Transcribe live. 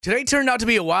Today turned out to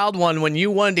be a wild one when you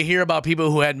wanted to hear about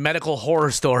people who had medical horror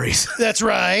stories. That's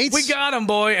right. We got them,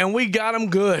 boy, and we got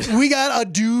them good. We got a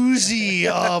doozy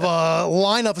of a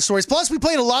lineup of stories. Plus, we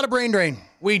played a lot of Brain Drain.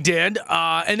 We did.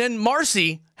 And then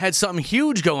Marcy had something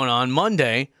huge going on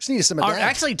Monday. Just need to simmer down.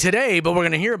 Actually today, but we're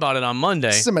going to hear about it on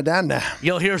Monday. Simmer down now.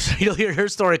 You'll hear her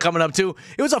story coming up, too.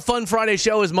 It was a fun Friday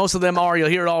show, as most of them are. You'll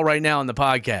hear it all right now on the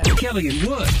podcast. Kelly and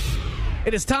Wood.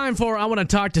 It is time for I Want to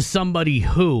Talk to Somebody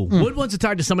Who. Wood wants to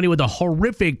talk to somebody with a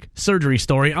horrific surgery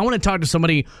story. I want to talk to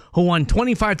somebody who won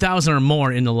 $25,000 or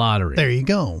more in the lottery. There you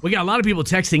go. We got a lot of people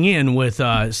texting in with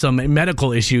some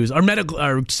medical issues or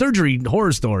surgery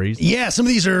horror stories. Yeah, some of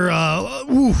these are,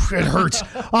 it hurts.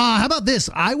 How about this?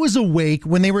 I was awake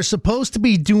when they were supposed to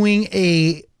be doing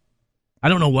I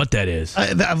don't know what that is.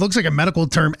 That looks like a medical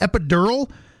term,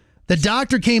 epidural. The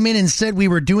doctor came in and said we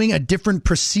were doing a different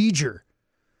procedure.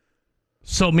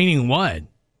 So meaning what?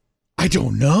 I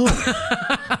don't know.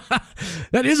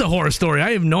 That is a horror story.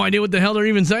 I have no idea what the hell they're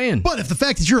even saying. But if the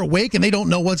fact that you're awake and they don't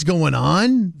know what's going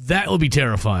on. That would be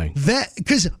terrifying.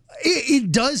 Because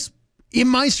it does, in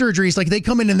my surgeries, like they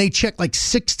come in and they check like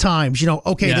 6 times, this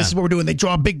is what we're doing. They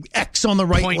draw a big X on the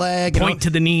right leg. Point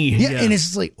to the knee. Yeah, and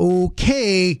it's like,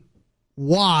 okay,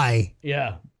 why?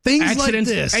 Yeah. Things Accidents.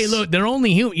 like this. Hey, look, they're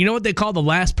only human. You know what they call the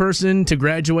last person to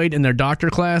graduate in their doctor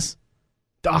class?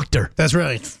 Doctor. That's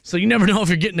right. So you never know if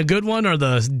you're getting a good one or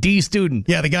the D student.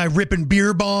 Yeah, the guy ripping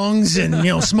beer bongs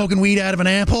and smoking weed out of an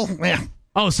apple. Yeah.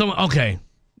 Oh, okay.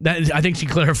 I think she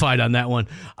clarified on that one.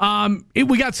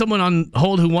 We got someone on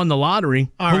hold who won the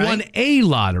lottery. Won a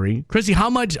lottery. Chrissy,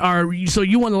 how much so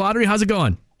you won the lottery? How's it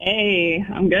going? Hey,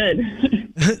 I'm good.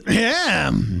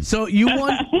 Yeah. So you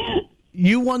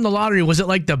won the lottery. Was it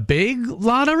like the big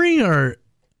lottery or?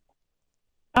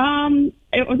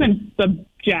 It wasn't the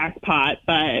jackpot,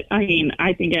 but I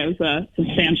think it was a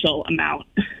substantial amount.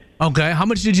 Okay, how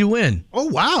much did you win? Oh,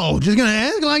 wow. Just going to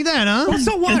ask like that, huh? Well,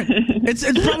 so what? It's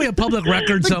probably a public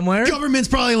record somewhere. Government's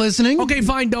probably listening. Okay,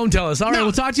 fine, don't tell us. All right,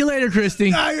 we'll talk to you later,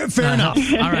 Christy. Fair enough.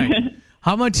 All right.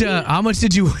 How much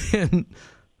did you win?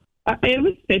 It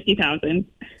was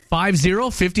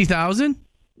 $50,000. 50,000?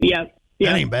 Yep.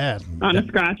 That ain't bad. On a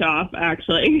scratch off,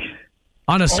 actually.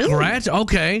 On a scratch?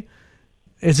 Okay.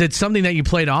 Is it something that you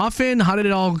played often? How did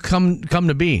it all come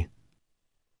to be?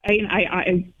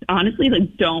 I honestly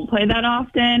don't play that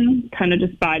often. Kind of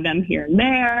just buy them here and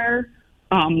there.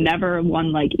 Never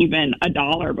won even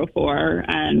 $1 before,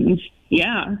 and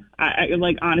yeah, I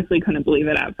honestly couldn't believe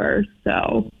it at first.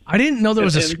 So I didn't know there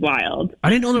was it was wild. I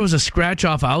didn't know there was a scratch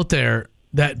off out there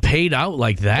that paid out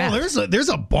like that. Oh, there's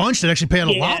a bunch that actually paid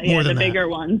a lot more than the that. bigger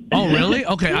ones. Oh, really?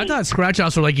 Okay, I thought scratch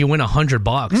offs were like you win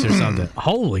 $100 or something.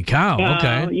 Holy cow! No,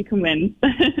 okay, you can win.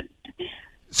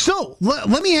 So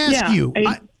let me ask you.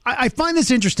 I find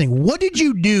this interesting. What did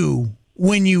you do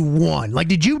when you won?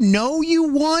 Did you know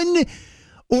you won,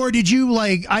 or did you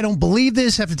I don't believe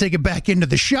this, have to take it back into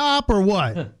the shop, or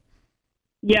what?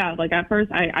 Yeah, at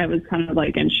first I was kind of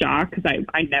in shock because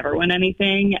I never win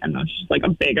anything, and it was just a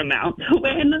big amount to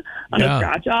win on a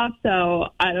scratch off. So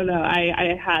I don't know.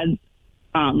 I had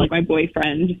my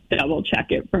boyfriend just double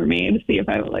check it for me to see if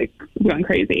I was going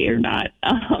crazy or not.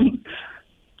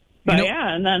 But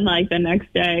yeah, and then the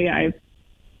next day I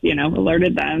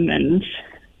alerted them, and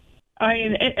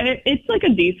it's a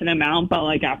decent amount,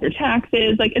 but after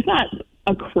taxes, it's not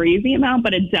a crazy amount,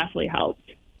 but it definitely helps.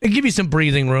 it give you some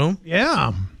breathing room.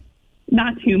 Yeah.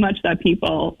 Not too much that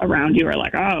people around you are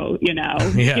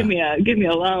give me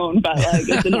a loan, but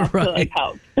it's enough to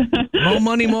help. More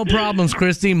money, more problems,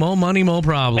 Christy. More money, more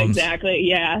problems. Exactly.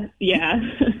 Yeah.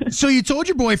 So you told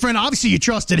your boyfriend. Obviously, you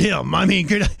trusted him. I mean,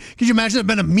 could you imagine it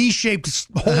been a me-shaped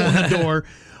hole in the door?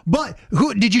 But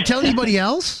who did you tell anybody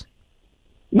else?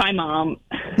 My mom.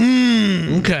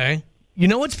 Okay. You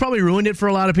know what's probably ruined it for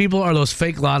a lot of people are those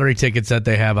fake lottery tickets that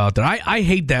they have out there. I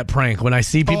hate that prank when I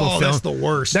see people film. That's the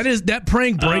worst. That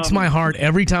prank breaks my heart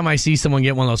every time I see someone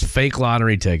get one of those fake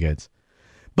lottery tickets.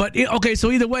 But okay, so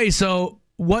either way, can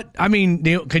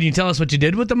you tell us what you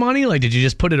did with the money? Did you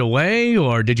just put it away,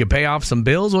 or did you pay off some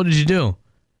bills? What did you do?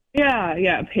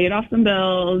 Yeah, paid off some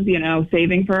bills.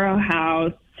 Saving for a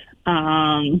house.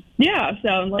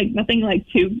 So nothing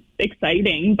too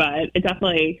exciting, but it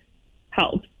definitely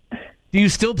helped. Do you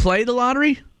still play the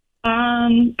lottery?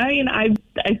 I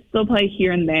still play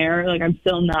here and there. I'm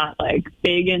still not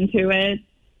big into it.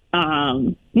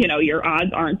 Your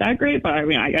odds aren't that great, but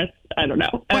I guess I don't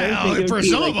know. Well, for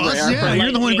some of us,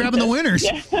 you're the one grabbing the winners.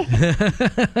 Yeah.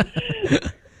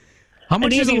 How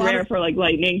much is it rare for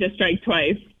lightning to strike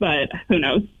twice, but who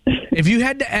knows? If you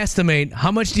had to estimate,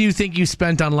 how much do you think you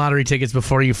spent on lottery tickets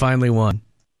before you finally won?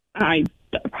 I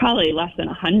probably less than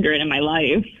 100 in my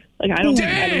life. Like, I don't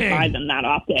buy them that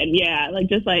often. Yeah, like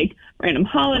just like random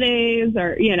holidays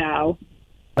or, you know.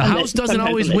 The house doesn't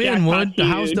always win, Wood. The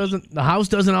house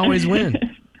doesn't always win.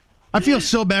 I feel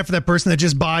so bad for that person that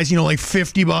just buys, you know, like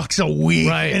 $50 a week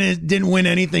and it didn't win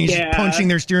anything. He's just punching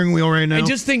their steering wheel right now. I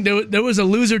just think there was a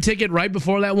loser ticket right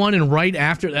before that one and right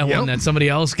after that one that somebody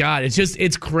else got.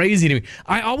 It's crazy to me.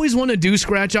 I always want to do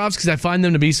scratch offs because I find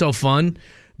them to be so fun,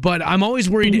 but I'm always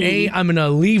worried, A, I'm going to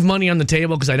leave money on the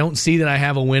table because I don't see that I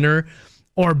have a winner,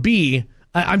 or B,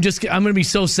 I'm going to be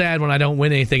so sad when I don't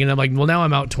win anything and I'm like, well, now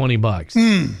I'm out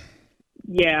 $20.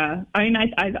 Yeah, I mean,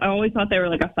 I always thought they were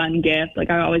like a fun gift.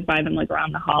 Like, I always buy them like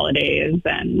around the holidays,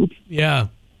 and yeah.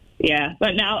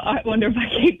 But now I wonder if I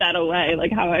keep that away,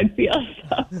 like how I'd feel.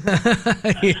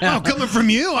 Oh, coming from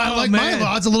you, I like my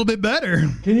odds a little bit better.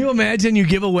 Can you imagine you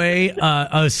give away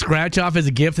a scratch off as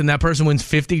a gift, and that person wins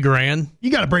 $50,000?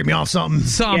 You got to break me off something.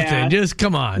 Just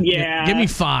come on. Yeah, give me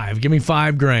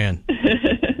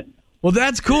 $5,000. Well,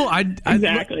 that's cool.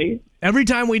 Exactly. Every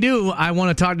time we do, I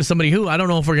want to talk to somebody who, I don't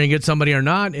know if we're going to get somebody or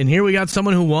not. And here we got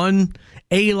someone who won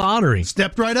a lottery.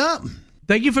 Stepped right up.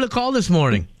 Thank you for the call this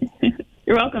morning.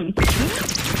 You're welcome.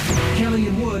 Kelly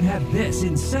and Wood have this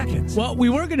in seconds. Well, we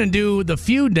were going to do the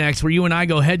feud next where you and I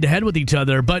go head to head with each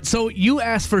other. But so you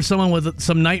asked for someone with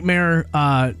some nightmare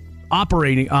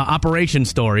operation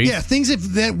stories. Yeah,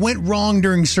 things that went wrong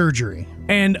during surgery.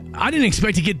 And I didn't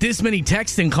expect to get this many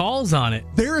texts and calls on it.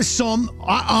 There is some,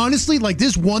 honestly, like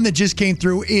this one that just came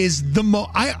through is the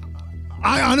most.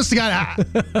 I honestly got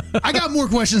more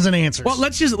questions than answers. Well,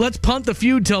 let's punt the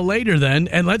feud till later then,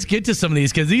 and let's get to some of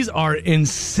these because these are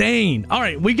insane. All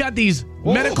right, we got these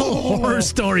medical horror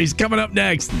stories coming up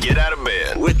next. Get out of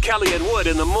bed with Kelly and Wood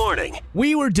in the morning.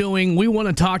 We want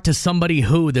to talk to somebody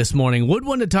who this morning. Wood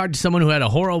wanted to talk to someone who had a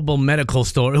horrible medical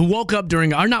story, who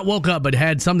but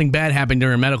had something bad happen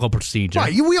during a medical procedure.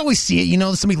 Right, we always see it, you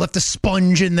know, somebody left a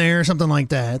sponge in there or something like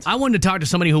that. I wanted to talk to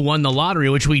somebody who won the lottery,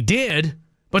 which we did.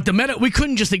 But we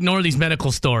couldn't just ignore these medical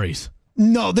stories.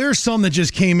 No, there's some that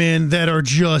just came in that are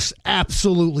just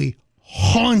absolutely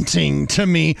haunting to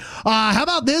me. How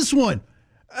about this one?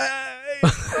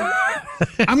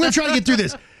 I'm going to try to get through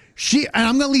this. And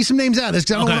I'm going to leave some names out of this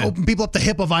because I don't want to open people up to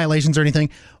HIPAA violations or anything.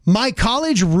 My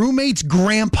college roommate's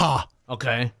grandpa.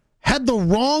 Okay. Had the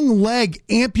wrong leg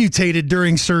amputated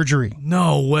during surgery.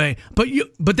 No way. But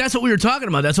that's what we were talking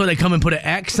about. That's why they come and put an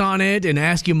X on it and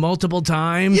ask you multiple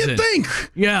times. You'd think.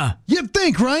 Yeah. You'd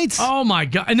think, right? Oh, my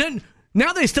God. And then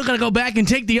now they still got to go back and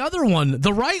take the other one,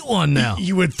 the right one now.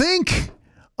 You would think.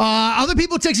 Other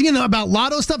people texting in about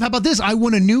lotto stuff. How about this? I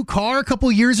won a new car a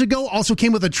couple years ago. Also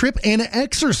came with a trip and an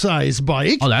exercise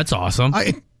bike. Oh, that's awesome.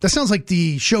 That sounds like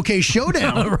the Showcase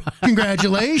Showdown. Right.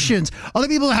 Congratulations. Other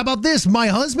people, how about this? My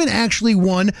husband actually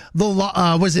won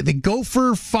the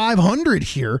Gopher 500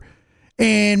 here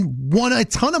and won a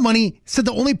ton of money. Said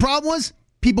the only problem was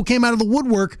people came out of the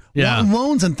woodwork wanting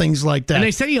loans and things like that. And they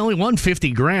said he only won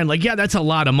 $50,000. Like, yeah, that's a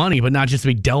lot of money, but not just to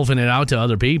be delving it out to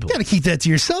other people. You got to keep that to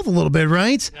yourself a little bit,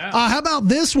 right? Yeah. How about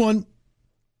this one?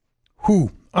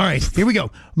 All right, here we go.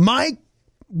 Mike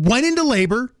went into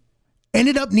labor.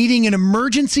 Ended up needing an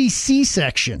emergency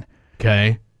C-section.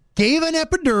 Okay. Gave an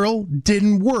epidural,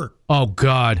 didn't work. Oh,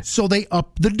 God. So they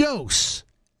upped the dose.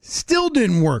 Still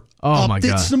didn't work. Oh, my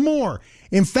God. Upped it some more.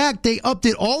 In fact, they upped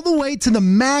it all the way to the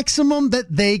maximum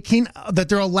that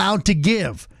they're allowed to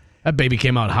give. That baby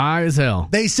came out high as hell.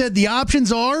 They said the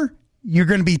options are you're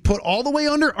going to be put all the way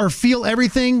under or feel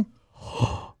everything.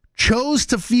 Chose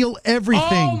to feel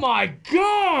everything. Oh, my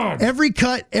God. Every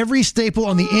cut, every staple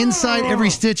on the inside,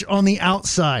 every stitch on the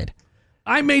outside.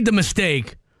 I made the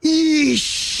mistake.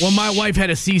 Eesh. When my wife had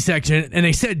a C-section, and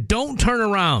they said, don't turn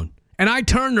around. And I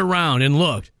turned around and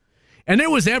looked. And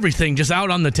there was everything just out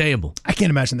on the table. I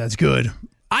can't imagine that's good.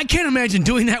 I can't imagine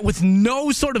doing that with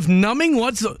no sort of numbing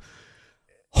whatsoever.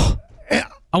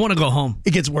 I want to go home.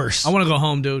 It gets worse. I want to go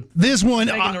home, dude. This one.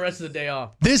 Taking the rest of the day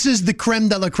off. This is the creme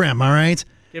de la creme, all right?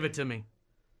 Give it to me.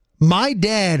 My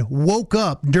dad woke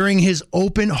up during his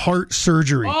open heart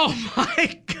surgery. Oh,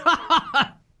 my God.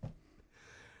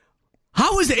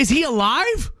 How is it? Is he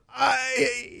alive?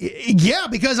 Yeah,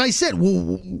 because I said,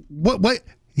 well, what?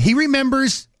 He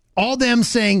remembers all them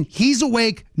saying, he's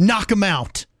awake, knock him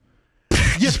out.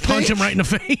 Just punch him right in the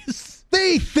face.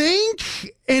 They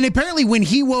think. And apparently when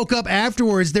he woke up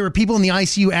afterwards, there were people in the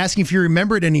ICU asking if he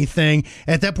remembered anything.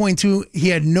 At that point, too, he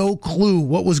had no clue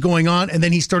what was going on. And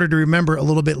then he started to remember a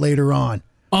little bit later on.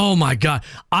 Oh, my God.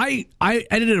 I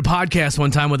edited a podcast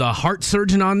one time with a heart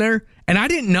surgeon on there. And I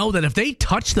didn't know that if they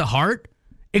touch the heart,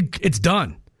 it's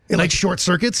done. It like short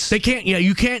circuits? They can't,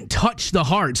 you can't touch the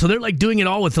heart. So they're like doing it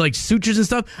all with like sutures and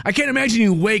stuff. I can't imagine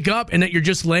you wake up and that you're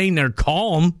just laying there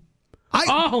calm.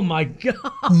 Oh my God.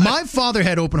 My father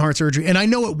had open heart surgery, and I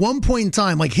know at one point in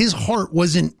time, like his heart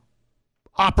wasn't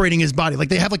operating his body. Like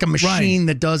they have like a machine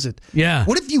that does it. Yeah.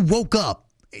 What if you woke up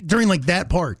during like that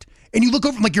part and you look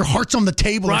over like your heart's on the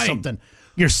table or something?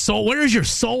 Your soul, where is your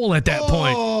soul at that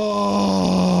point?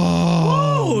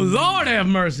 Oh, Lord have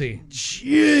mercy.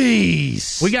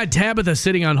 Jeez. We got Tabitha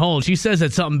sitting on hold. She says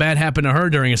that something bad happened to her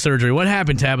during a surgery. What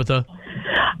happened, Tabitha?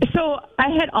 So I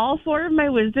had all 4 of my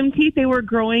wisdom teeth. They were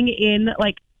growing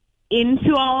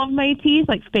into all of my teeth,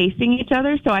 like facing each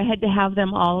other. So I had to have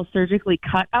them all surgically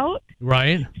cut out.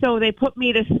 Right. So they put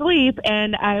me to sleep,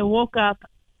 and I woke up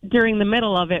during the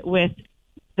middle of it with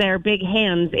their big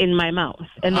hands in my mouth.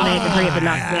 And then they had to hurry up and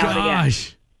knock me out again.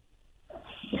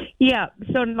 Yeah.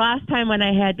 So last time when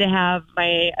I had to have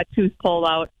a tooth pulled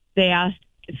out, they asked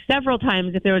several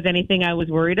times if there was anything I was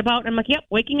worried about. And I'm like, yep,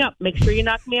 waking up. Make sure you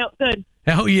knock me out good.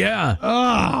 Hell yeah.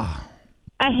 I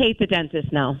hate the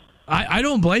dentist now. I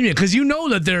don't blame you, because you know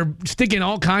that they're sticking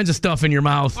all kinds of stuff in your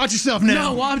mouth. Watch yourself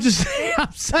now. No, I'm saying.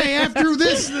 Hey, after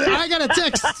this, I got a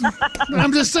text.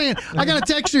 I'm just saying, I got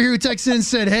a texter here who texted in and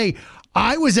said, hey,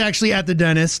 I was actually at the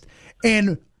dentist,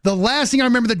 and the last thing I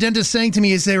remember the dentist saying to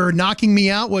me as they were knocking me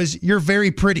out was, you're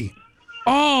very pretty.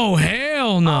 Oh,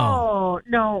 hell no. Oh,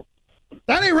 no.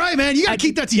 That ain't right, man. You got to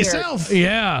keep that to yourself.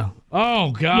 Yeah.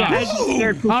 Oh, God. Yeah, I'd be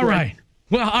scared. All right.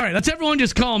 Well, all right. Let's everyone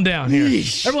just calm down here.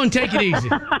 Yeesh. Everyone take it easy.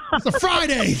 It's a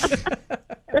Friday.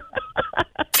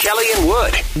 Kelly and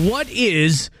Wood. What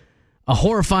is a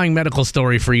horrifying medical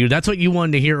story for you? That's what you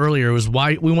wanted to hear earlier, was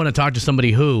why we want to talk to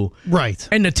somebody who. Right.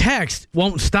 And the text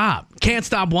won't stop. Can't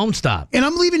stop, won't stop. And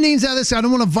I'm leaving names out of this. I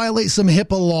don't want to violate some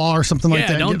HIPAA law or something like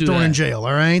that. Don't and do get thrown that. in jail,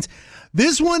 all right?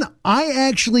 This one, I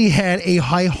actually had a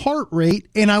high heart rate,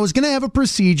 and I was going to have a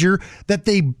procedure that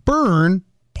they burn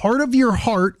part of your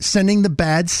heart, sending the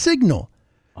bad signal.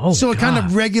 Oh, so it kind God.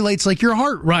 of regulates like your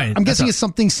heart. Right. I'm guessing it's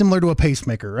something similar to a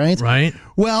pacemaker, right? Right.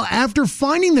 Well, after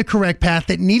finding the correct path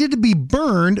that needed to be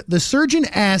burned, the surgeon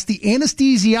asked the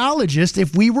anesthesiologist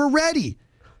if we were ready.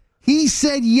 He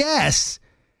said yes.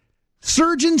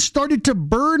 Surgeon started to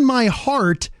burn my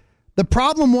heart. The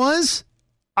problem was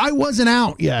I wasn't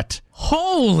out yet.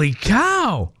 Holy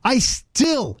cow. I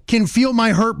still can feel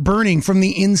my heart burning from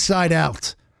the inside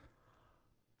out.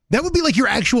 That would be like your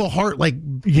actual heart. Like,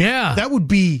 yeah. That would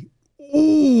be,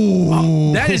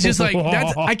 ooh. That is just like,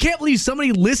 I can't believe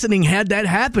somebody listening had that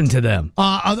happen to them.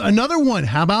 Another one.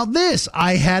 How about this?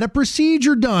 I had a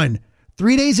procedure done.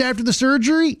 3 days after the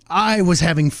surgery, I was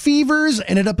having fevers,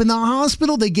 ended up in the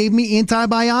hospital. They gave me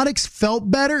antibiotics, felt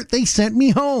better. They sent me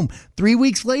home. 3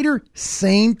 weeks later,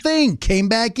 same thing. Came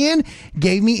back in,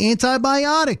 gave me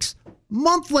antibiotics.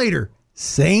 Month later,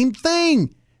 same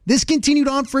thing. This continued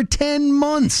on for 10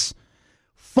 months.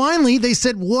 Finally, they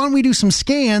said, well, why don't we do some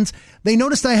scans? They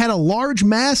noticed I had a large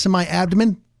mass in my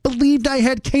abdomen, believed I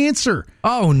had cancer.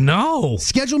 Oh, no.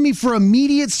 Scheduled me for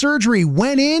immediate surgery.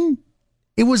 Went in.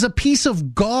 It was a piece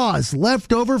of gauze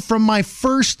left over from my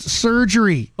first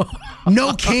surgery.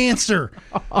 No cancer.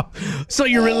 So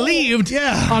you're relieved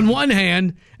on one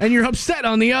hand, and you're upset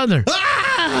on the other.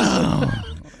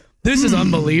 This is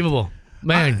unbelievable.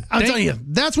 Man, I'm telling you,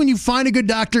 that's when you find a good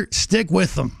doctor, stick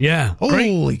with them. Yeah.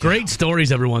 Holy great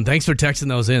stories, everyone. Thanks for texting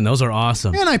those in. Those are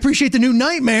awesome. And I appreciate the new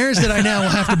nightmares that I now will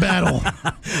have to battle.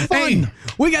 Hey,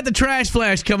 we got the Trash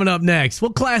Flash coming up next.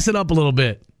 We'll class it up a little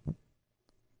bit.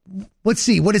 Let's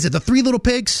see. What is it? The Three Little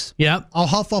Pigs? Yep. I'll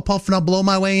huff, I'll puff, and I'll blow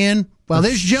my way in. Well,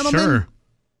 this gentleman,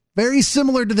 very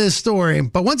similar to this story.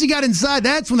 But once he got inside,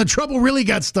 that's when the trouble really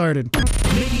got started.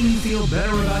 Making you feel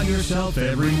better about yourself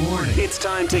every morning. It's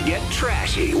time to get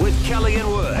trashy with Kelly and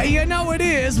Wood. Hey, you know it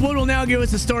is. Wood will now give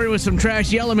us a story with some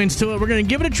trashy elements to it. We're going to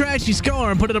give it a trashy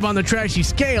score and put it up on the trashy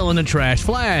scale in the Trash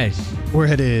Flash. We're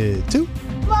headed to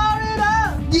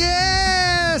Florida.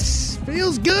 Yes!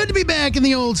 Feels good to be back in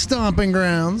the old stomping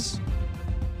grounds.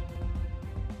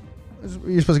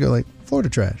 You're supposed to go like Florida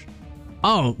trash.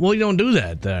 Oh, well, you don't do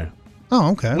that there.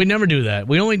 Oh, okay. We never do that.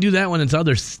 We only do that when it's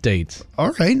other states.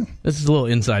 All right. This is a little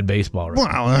inside baseball, right?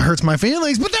 Wow, that hurts my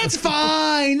feelings, but that's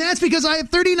fine. That's because I have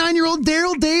 39-year-old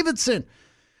Daryl Davidson.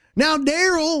 Now,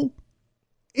 Daryl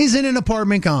is in an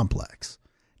apartment complex.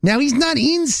 Now, he's not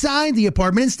inside the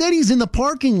apartment. Instead, he's in the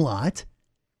parking lot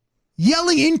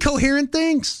yelling incoherent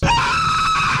things.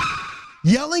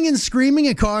 Yelling and screaming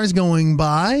at cars going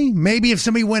by. Maybe if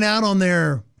somebody went out on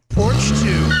their porch to,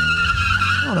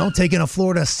 I don't know, taking a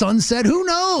Florida sunset. Who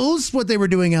knows what they were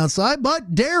doing outside,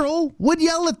 but Daryl would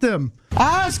yell at them.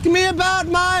 Ask me about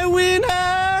my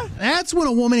winner. That's when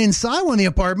a woman inside one of the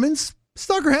apartments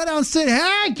stuck her head out and said,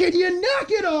 "Hey, can you knock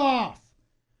it off?"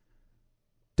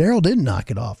 Daryl didn't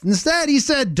knock it off. Instead, he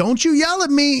said, "Don't you yell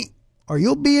at me or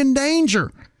you'll be in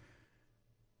danger.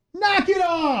 Knock it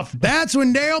off." That's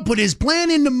when Daryl put his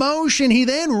plan into motion. He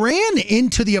then ran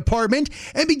into the apartment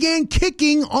and began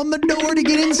kicking on the door to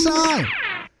get inside.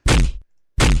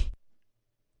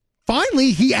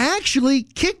 Finally, he actually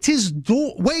kicked his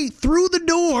way through the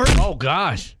door. Oh,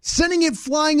 gosh. Sending it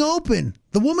flying open.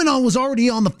 The woman was already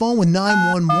on the phone with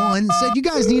 911 and said, "You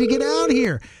guys need to get out of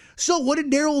here." So what did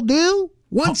Daryl do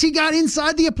once he got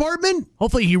inside the apartment?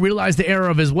 Hopefully he realized the error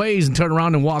of his ways and turned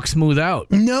around and walked smooth out.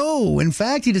 No. In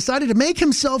fact, he decided to make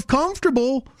himself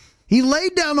comfortable. He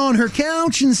laid down on her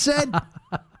couch and said,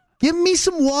 "Give me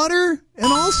some water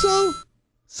and also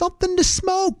something to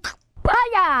smoke."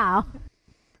 Booyah!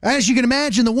 As you can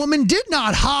imagine, the woman did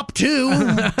not hop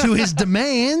to his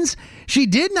demands. She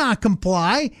did not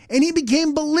comply, and he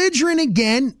became belligerent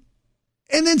again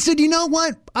and then said, "You know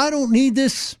what? I don't need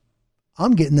this.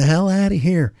 I'm getting the hell out of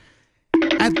here."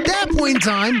 At that point in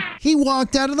time, he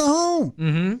walked out of the home.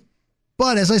 Mm-hmm.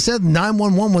 But as I said,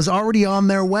 911 was already on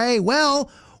their way.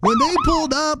 Well, when they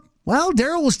pulled up,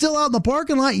 Daryl was still out in the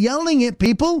parking lot yelling at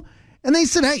people, and they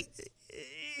said, "Hey,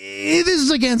 this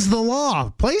is against the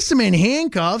law." Placed him in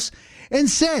handcuffs and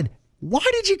said, "Why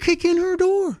did you kick in her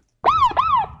door?"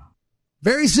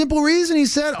 Very simple reason. He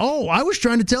said, "Oh, I was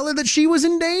trying to tell her that she was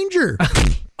in danger."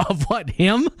 Of what,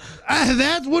 him?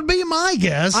 That would be my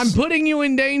guess. I'm putting you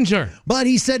in danger. But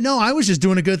he said, "No, I was just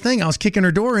doing a good thing. I was kicking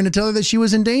her door in to tell her that she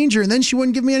was in danger, and then she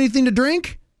wouldn't give me anything to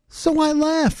drink, so I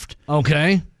left."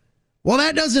 Okay. Well,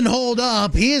 that doesn't hold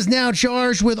up. He is now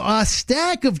charged with a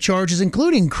stack of charges,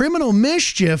 including criminal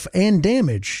mischief and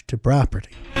damage to property.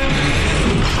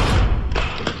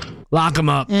 Lock him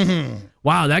up. Mm-hmm.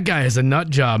 Wow, that guy is a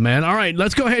nut job, man. All right,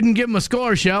 let's go ahead and give him a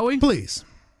score, shall we? Please.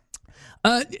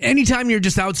 Anytime you're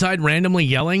just outside randomly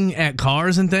yelling at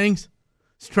cars and things,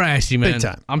 it's trashy, man. Big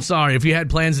time. I'm sorry. If you had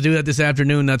plans to do that this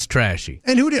afternoon, that's trashy.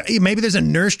 And maybe there's a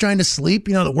nurse trying to sleep,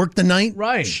 that worked the night.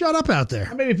 Right. Shut up out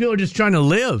there. Maybe people are just trying to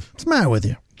live. What's the matter with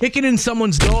you? Kicking in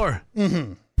someone's door.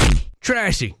 Mm-hmm.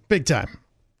 Trashy. Big time.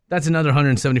 That's another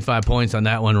 175 points on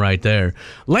that one right there.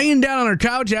 Laying down on her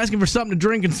couch asking for something to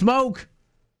drink and smoke.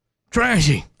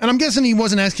 Trashy. And I'm guessing he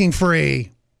wasn't asking for a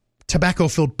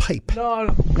tobacco-filled pipe. No.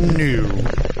 No.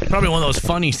 Probably one of those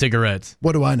funny cigarettes.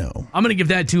 What do I know? I'm going to give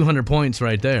that 200 points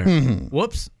right there. Mm-hmm.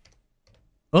 Whoops.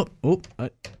 Oh.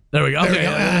 There we go. Okay.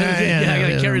 I got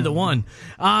to carry the one.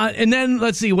 And then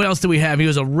let's see. What else do we have? He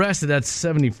was arrested. That's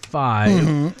 75.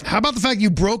 Mm-hmm. How about the fact you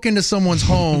broke into someone's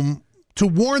home to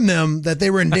warn them that they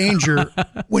were in danger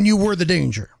when you were the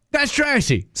danger? That's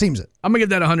trashy. Seems it. I'm going to give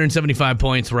that 175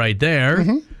 points right there.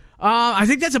 Mm-hmm. I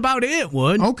think that's about it,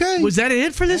 Wood. Okay. Was that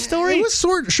it for this story? It was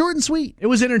short and sweet. It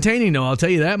was entertaining, though. I'll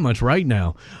tell you that much right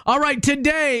now. All right,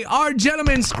 today, our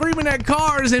gentleman screaming at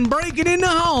cars and breaking into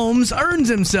homes earns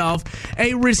himself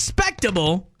a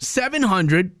respectable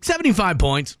 775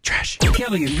 points. Trash.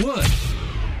 Kelly and Wood.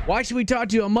 Why should we talk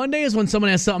to you on Monday is when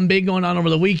someone has something big going on over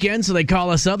the weekend, so they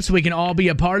call us up so we can all be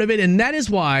a part of it. And that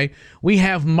is why we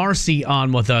have Marcy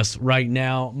on with us right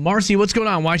now. Marcy, what's going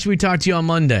on? Why should we talk to you on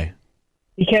Monday?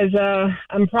 Because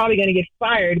I'm probably going to get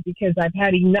fired because I've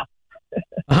had enough.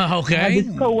 Okay. I have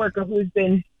this coworker who's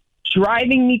been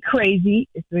driving me crazy.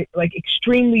 It's like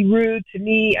extremely rude to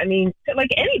me. I mean, like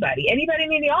anybody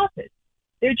in the office.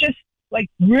 They're just like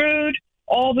rude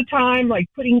all the time, like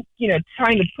trying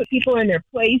to put people in their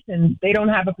place, and they don't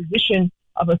have a position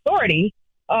of authority.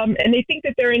 And they think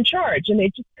that they're in charge, and they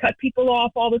just cut people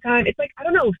off all the time. It's like, I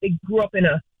don't know if they grew up in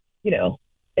a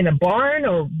barn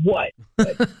or what,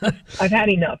 but I've had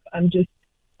enough. I'm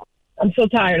so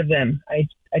tired of them. I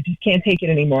just can't take it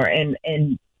anymore. And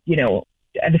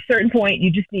at a certain point, you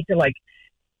just need to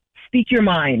speak your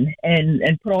mind and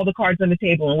put all the cards on the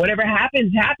table, and whatever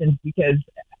happens, because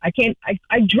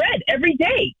I dread every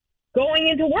day going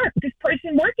into work with this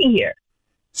person working here.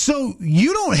 So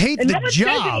you don't hate and the no one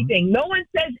job. Says anything. No one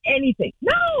says anything.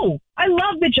 No, I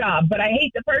love the job, but I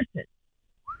hate the person.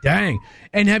 Dang.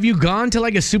 And have you gone to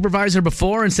a supervisor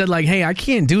before and said hey, I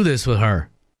can't do this with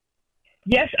her?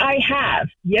 Yes, I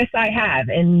have.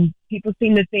 And people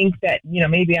seem to think that,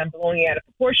 maybe I'm blowing it out of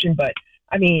proportion, but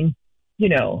I mean,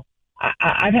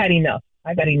 I've had enough.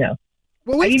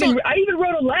 Well, I even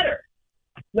wrote a letter.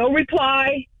 No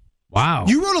reply. Wow.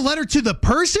 You wrote a letter to the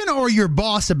person or your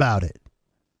boss about it?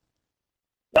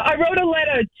 I wrote a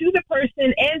letter to the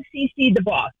person and CC'd the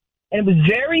boss, and it was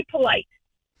very polite.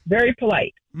 Very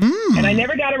polite. And I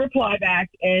never got a reply back.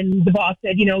 And the boss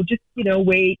said, just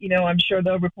wait, I'm sure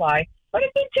they'll reply. But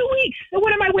it's been 2 weeks. So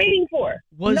what am I waiting for?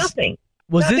 Nothing.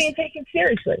 Nothing taken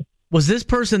seriously. Was this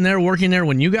person there working there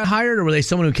when you got hired, or were they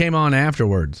someone who came on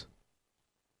afterwards?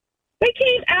 They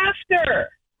came after.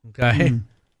 Okay. Mm.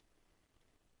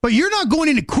 But you're not going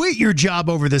in to quit your job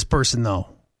over this person, though.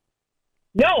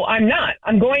 No, I'm not.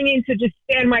 I'm going in to just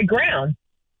stand my ground.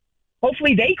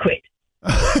 Hopefully they quit.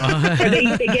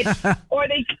 Or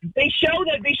they show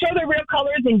their real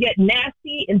colors and get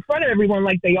nasty in front of everyone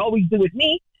like they always do with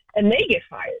me, and they get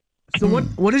fired. So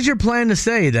what is your plan to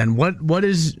say then?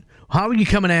 How are you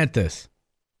coming at this?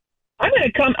 I'm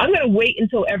gonna wait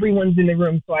until everyone's in the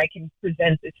room so I can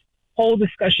present this whole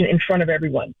discussion in front of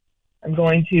everyone. I'm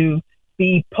going to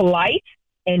be polite,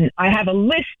 and I have a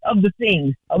list of the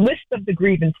things, a list of the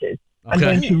grievances. I'm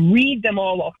going to read them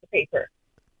all off the paper.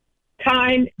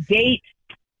 Time, date,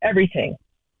 everything.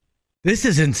 This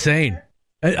is insane.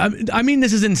 I mean,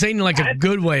 this is insane in like a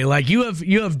good way. Like you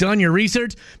have done your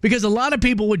research, because a lot of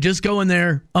people would just go in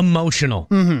there emotional,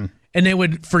 and they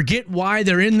would forget why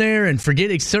they're in there and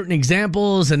forget certain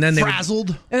examples, and then they frazzled,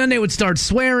 and then they would start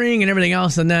swearing and everything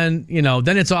else, and then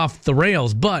then it's off the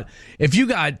rails. But if you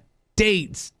got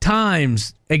dates,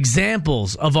 times,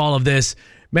 examples of all of this,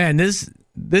 man, this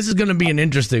is going to be an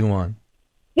interesting one.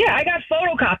 Yeah, I got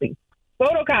photocopies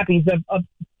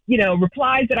of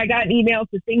replies that I got in emails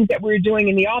to things that we were doing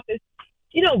in the office.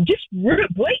 Just rude,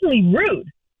 blatantly rude.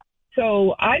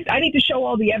 So I need to show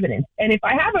all the evidence. And if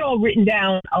I have it all written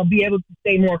down, I'll be able to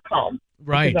stay more calm.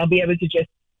 Right. Because I'll be able to just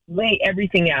lay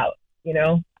everything out,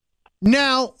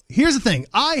 Now, here's the thing.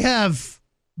 I have,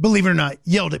 believe it or not,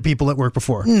 yelled at people at work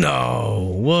before.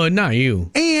 No, well, not you.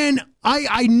 And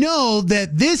I know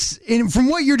that this, and from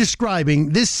what you're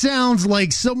describing, this sounds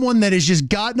like someone that has just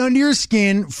gotten under your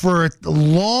skin for a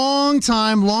long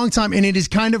time, and it has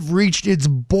kind of reached its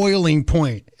boiling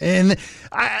point. And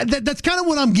that's kind of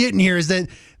what I'm getting here, is that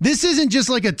this isn't just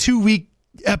like a 2-week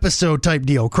episode type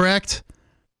deal, correct?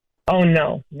 Oh,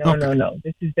 no.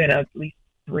 This has been at least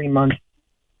 3 months.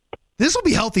 This will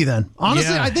be healthy then.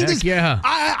 Honestly, yeah, I think this. Yeah.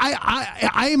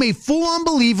 I am a full-on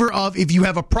believer of, if you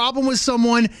have a problem with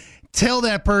someone, tell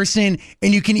that person,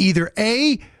 and you can either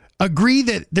A, agree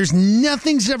that there's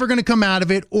nothing's ever going to come out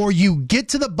of it, or you get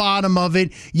to the bottom of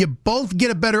it, you both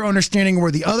get a better understanding of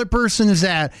where the other person is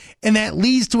at, and that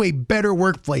leads to a better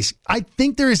workplace. I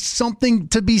think there is something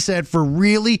to be said for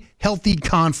really healthy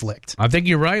conflict. I think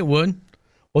you're right, Wood.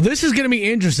 Well, this is going to be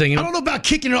interesting. I don't know about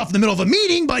kicking it off in the middle of a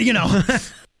meeting, but No,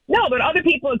 but other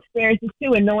people experience this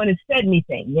too, and no one has said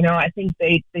anything. I think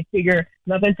they figure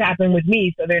nothing's happened with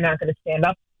me, so they're not going to stand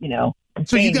up.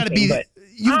 So you got to be the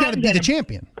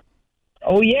champion.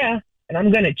 Oh yeah, and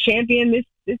I'm going to champion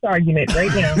this argument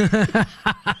right now.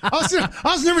 I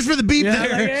was nervous for the beep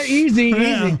there. Yeah,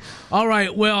 easy. All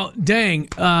right, well, dang,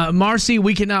 Marcy,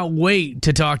 we cannot wait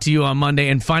to talk to you on Monday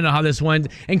and find out how this went.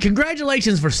 And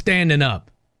congratulations for standing up.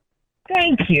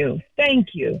 Thank you.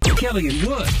 Kelly and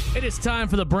Wood. It is time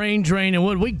for the brain drain, and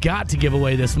Wood, we got to give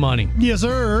away this money. Yes,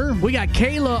 sir. We got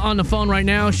Kayla on the phone right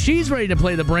now. She's ready to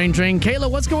play the brain drain. Kayla,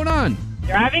 what's going on?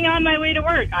 Driving on my way to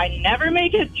work. I never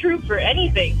make it through for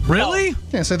anything. Really?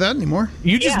 Can't say that anymore.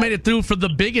 You just made it through for the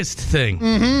biggest thing.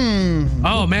 Mm-hmm.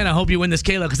 Oh, man, I hope you win this,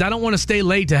 Kayla, because I don't want to stay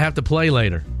late to have to play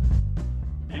later.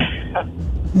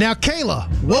 Now, Kayla,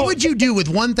 what would you do with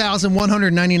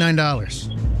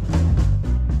 $1,199?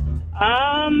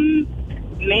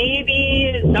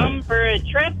 Maybe some for a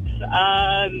trip.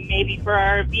 Maybe for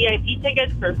our VIP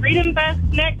tickets for Freedom Fest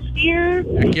next year.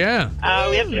 Heck yeah.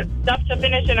 We have some stuff to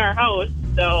finish in our house,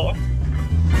 so.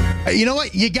 You know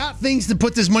what? You got things to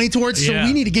put this money towards, so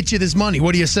we need to get you this money.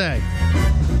 What do you say?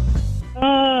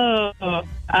 Oh,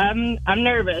 I'm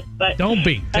nervous, but don't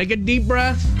be. Take a deep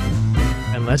breath.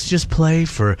 And let's just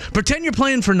pretend you're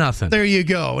playing for nothing. There you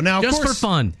go. Now, just of course, for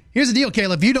fun. Here's the deal,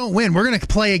 Caleb. If you don't win, we're going to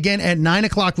play again at 9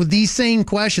 o'clock with these same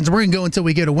questions. We're going to go until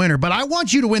we get a winner. But I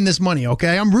want you to win this money,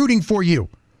 okay? I'm rooting for you.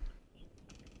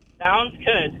 Sounds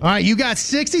good. All right, you got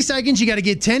 60 seconds. You got to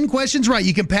get 10 questions right.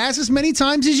 You can pass as many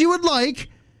times as you would like.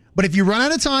 But if you run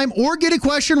out of time or get a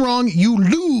question wrong, you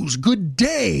lose. Good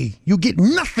day. You get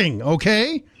nothing,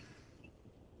 okay?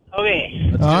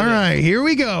 Okay. All right, here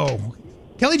we go.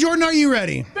 Kelly Jordan, are you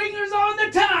ready? Fingers on the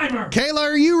timer. Kayla,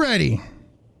 are you ready?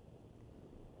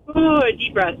 Ooh,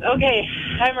 deep breath. Okay,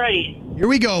 I'm ready. Here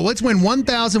we go. Let's win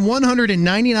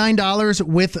 $1,199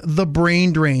 with the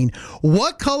brain drain.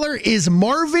 What color is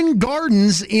Marvin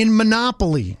Gardens in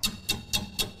Monopoly?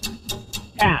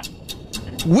 Pass.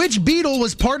 Which Beatle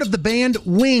was part of the band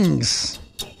Wings?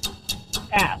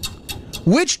 Pass.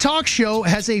 What talk show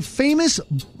host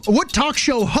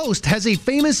has a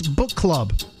famous book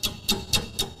club?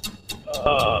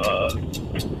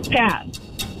 Pass.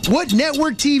 What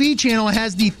network TV channel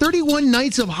has the 31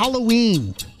 Nights of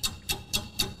Halloween?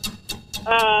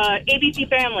 ABC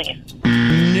Family.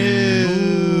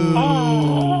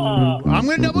 No. I'm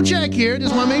going to double check here.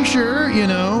 Just want to make sure,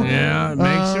 Yeah,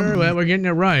 make sure that we're getting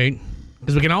it right.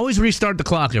 Because we can always restart the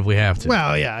clock if we have to.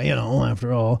 Well, yeah,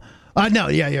 after all.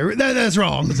 No, that's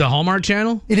wrong. It's a Hallmark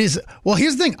Channel? It is. Well,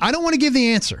 here's the thing. I don't want to give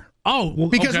the answer. Oh, well,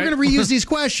 because okay. we're going to reuse these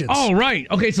questions. Oh, right.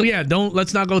 Okay, so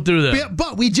let's not go through that.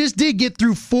 But we just did get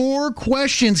through 4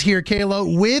 questions here,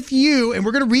 Kayla, with you, and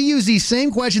we're going to reuse these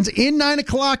same questions in 9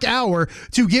 o'clock hour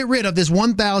to get rid of this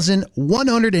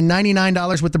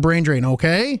 $1,199 with the brain drain,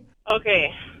 okay?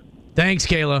 Okay. Thanks,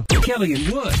 Kayla. Kelly and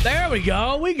Wood. There we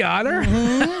go. We got her.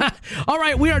 Mm-hmm. All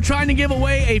right, we are trying to give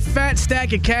away a fat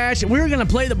stack of cash. We're going to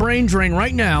play the brain drain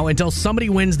right now until somebody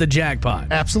wins the jackpot.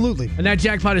 Absolutely. And that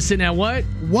jackpot is sitting at what?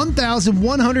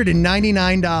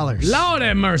 $1,199. Lord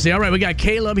have mercy. All right, we got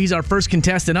Caleb. He's our first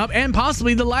contestant up and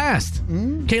possibly the last.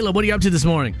 Caleb, what are you up to this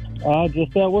morning?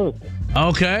 Just at work.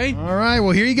 Okay. All right,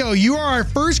 well, here you go. You are our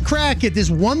first crack at this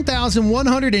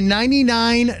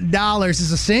 $1,199. It's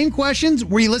the same questions.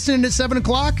 Were you listening at 7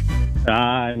 o'clock?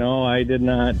 No, I did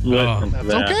not listen to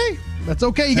that. Okay. That's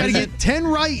okay. You got to get 10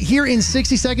 right here in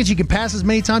 60 seconds. You can pass as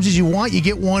many times as you want. You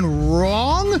get one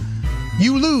wrong,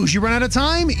 you lose. You run out of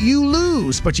time, you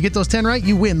lose. But you get those 10 right,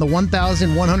 you win the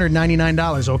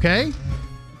 $1,199, okay?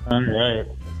 All right.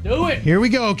 Do it. Here we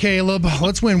go, Caleb.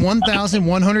 Let's win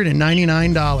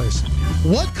 $1,199.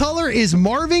 What color is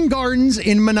Marvin Gardens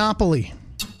in Monopoly?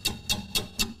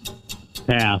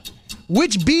 Pass.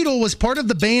 Which Beatle was part of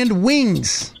the band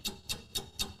Wings?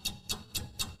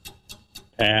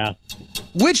 Pass.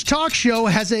 Which talk show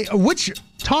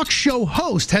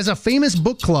host has a famous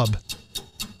book club?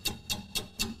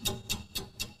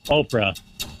 Oprah.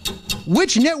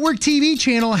 Which network TV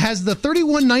channel has the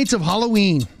 31 Nights of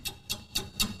Halloween?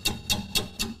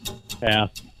 Pass.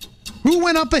 Who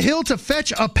went up a hill to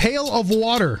fetch a pail of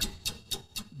water?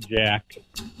 Jack.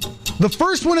 The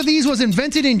first one of these was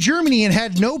invented in Germany and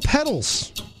had no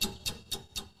pedals.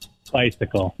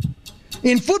 Bicycle.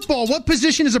 In football, what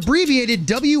position is abbreviated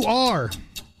WR?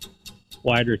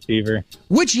 Wide receiver.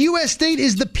 Which U.S. state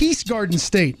is the Peace Garden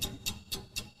state?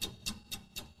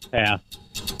 Pass.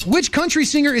 Which country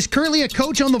singer is currently a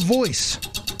coach on The Voice?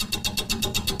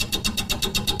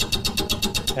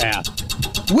 Pass.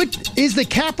 What is the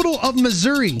capital of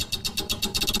Missouri?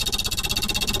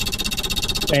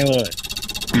 St. Louis.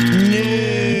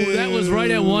 No, that was right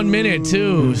at 1 minute,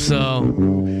 too. So,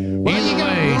 either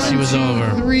way, she was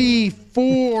over. 3,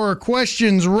 4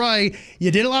 questions right.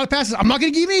 You did a lot of passes. I'm not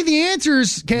going to give you any of the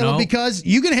answers, Caleb, because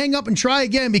you can hang up and try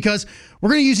again because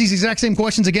we're going to use these exact same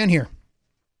questions again here.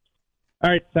 All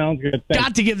right, sounds good. Thanks.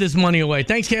 Got to give this money away.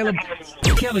 Thanks, Caleb.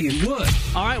 Kelly and Wood.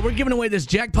 All right, we're giving away this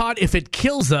jackpot if it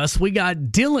kills us. We got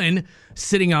Dylan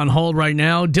sitting on hold right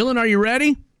now. Dylan, are you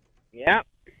ready? Yep.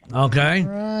 Okay.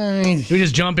 Right. Should we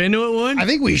just jump into it, Wood? I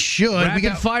think we should.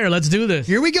 Rapid fire. Let's do this.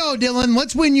 Here we go, Dylan.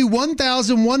 Let's win you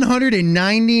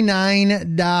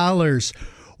 $1,199.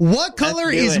 What color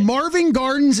is Marvin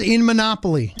Gardens in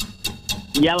Monopoly?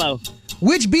 Yellow.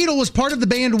 Which Beatle was part of the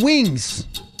band Wings?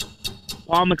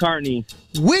 Paul McCartney.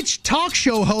 Which talk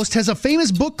show host has a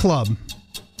famous book club?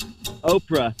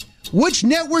 Oprah. Which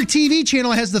network TV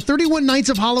channel has the 31 Nights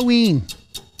of Halloween?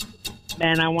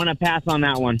 Man, I want to pass on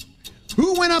that one.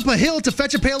 Who went up a hill to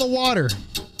fetch a pail of water?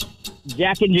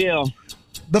 Jack and Jill.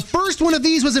 The first one of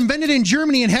these was invented in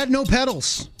Germany and had no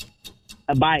pedals.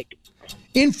 A bike.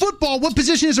 In football, what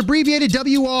position is abbreviated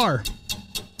WR?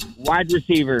 Wide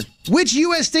receiver. Which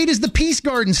U.S. state is the Peace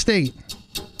Garden state?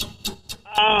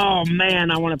 Oh, man,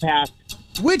 I want to pass.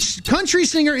 Which country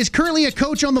singer is currently a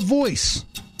coach on The Voice?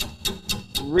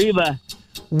 Reba.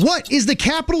 What is the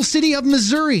capital city of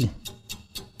Missouri?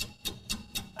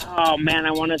 Oh, man,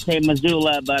 I want to say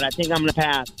Missoula, but I think I'm going to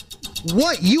pass.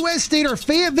 What U.S. state are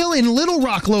Fayetteville and Little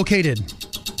Rock located?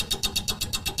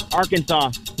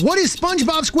 Arkansas. What is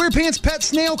SpongeBob SquarePants' pet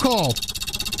snail called?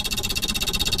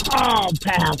 Oh,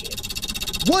 pass.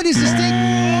 What is the state?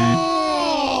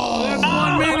 That's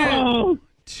 1 minute. Oh.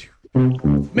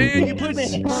 Man, you put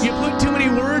too many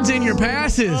words in your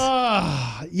passes.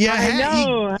 Yeah, I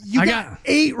know. You got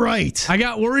 8 right. I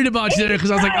got worried about you there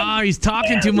because I was like, he's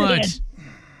talking too much.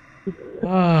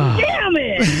 Damn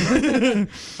it.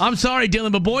 I'm sorry,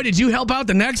 Dylan, but boy, did you help out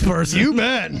the next person. You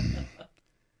bet.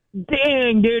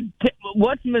 Dang, dude.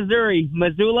 What's Missouri?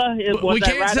 Missoula? We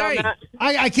can't say.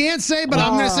 I can't say, but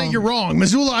I'm going to say you're wrong.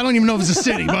 Missoula, I don't even know if it's a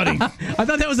city, buddy. I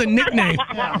thought that was a nickname.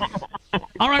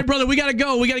 All right, brother, we got to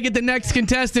go. We got to get the next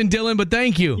contestant, Dylan, but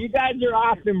thank you. You guys are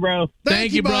awesome, bro.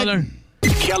 Thank you, bud. brother.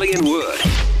 Kelly and Wood.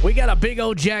 We got a big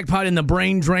old jackpot in the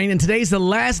brain drain, and today's the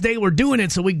last day we're doing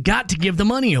it, so we got to give the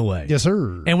money away. Yes,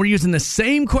 sir. And we're using the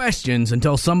same questions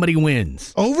until somebody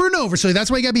wins. Over and over, so that's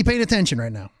why you got to be paying attention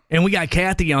right now. And we got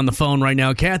Kathy on the phone right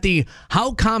now. Kathy,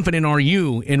 how confident are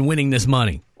you in winning this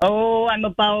money? Oh, I'm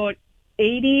about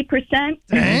 80%.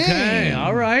 Okay,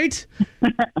 all right.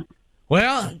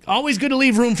 Well, always good to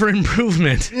leave room for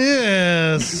improvement.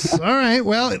 Yes. All right.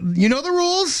 Well, you know the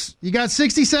rules. You got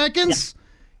 60 seconds. Yeah.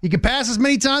 You can pass as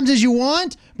many times as you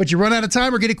want, but you run out of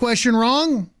time or get a question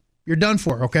wrong, you're done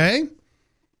for, okay?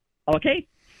 Okay.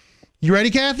 You ready,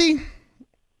 Kathy?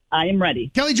 I am ready.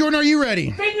 Kelly Jordan, are you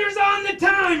ready? Fingers on the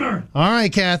timer. All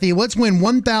right, Kathy. Let's win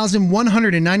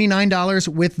 $1,199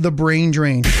 with the brain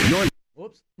drain.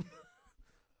 Whoops.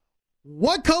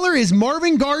 What color is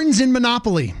Marvin Gardens in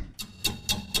Monopoly?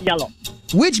 Yellow.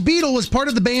 Which Beatle was part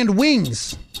of the band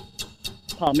Wings?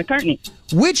 Paul McCartney.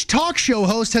 Which talk show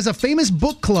host has a famous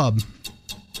book club?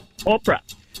 Oprah.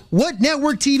 What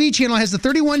network TV channel has the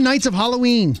 31 Nights of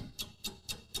Halloween?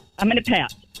 I'm going to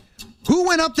pass. Who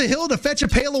went up the hill to fetch a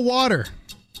pail of water?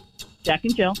 Jack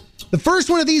and Jill. The first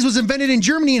one of these was invented in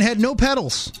Germany and had no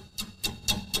pedals.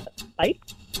 Pipe.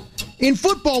 In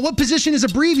football, what position is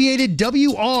abbreviated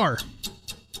WR?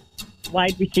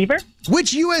 Wide receiver.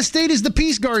 Which U.S. state is the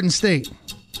Peace Garden state?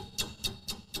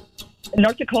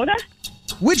 North Dakota.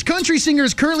 Which country singer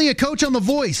is currently a coach on The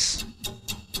Voice?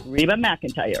 Reba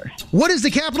McEntire. What is the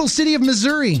capital city of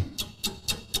Missouri?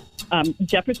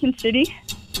 Jefferson City.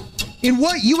 In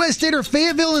what U.S. state are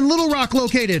Fayetteville and Little Rock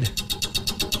located?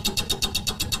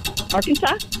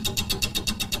 Arkansas.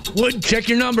 Wood, check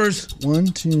your numbers. 1,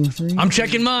 2, 3. I'm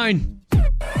checking mine.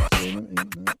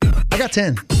 I got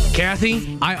 10.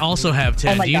 Kathy, I also have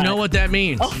 10. Oh, do you God. know what that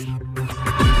means? Oh.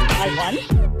 I won.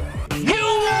 You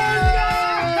won!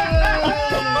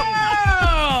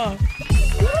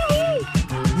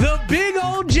 The big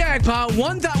old jackpot,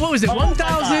 what was it,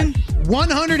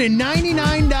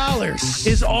 $1,199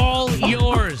 is all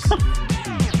yours.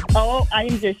 Oh, I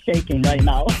am just shaking right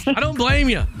now. I don't blame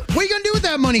you. What are you going to do with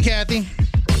that money, Kathy?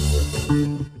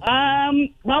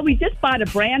 Well, we just bought a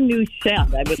brand new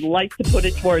shed. I would like to put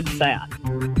it towards that.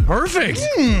 Perfect.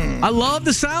 I love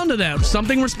the sound of that.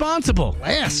 Something responsible.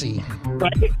 Classy.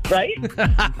 Right?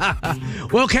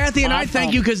 Well, Kathy and I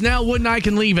thank you because now Wood and I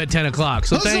can leave at 10 o'clock.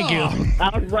 So thank you.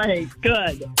 All right,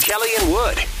 good. Kelly and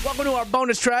Wood. Welcome to our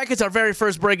bonus track. It's our very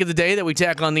first break of the day that we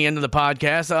tack on the end of the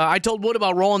podcast. I told Wood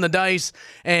about rolling the dice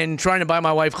and trying to buy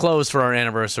my wife clothes for our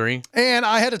anniversary. And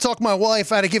I had to talk my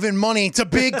wife out of giving money to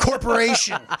big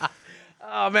corporation.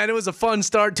 Oh, man, it was a fun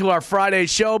start to our Friday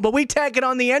show, but we tack it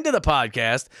on the end of the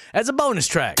podcast as a bonus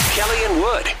track. Kelly and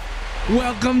Wood.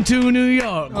 Welcome to New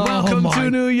York. Welcome to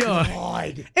New York.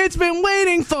 God. It's been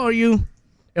waiting for you.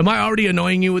 Am I already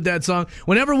annoying you with that song?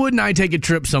 Whenever Wood and I take a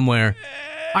trip somewhere,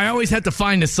 I always have to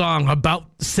find a song about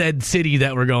said city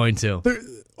that we're going to.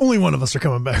 Only one of us are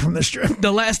coming back from this trip.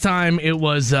 The last time it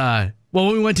was, when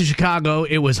we went to Chicago,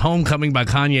 it was Homecoming by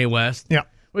Kanye West. Yeah.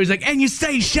 Where he's like, and you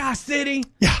say Shaw City?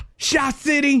 Yeah. Shaw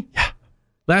City? Yeah.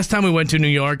 Last time we went to New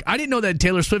York, I didn't know that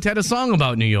Taylor Swift had a song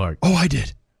about New York. Oh, I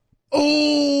did.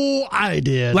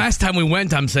 Last time we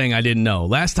went, I'm saying I didn't know.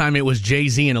 Last time it was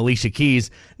Jay-Z and Alicia Keys.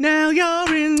 Now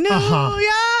you're in New York.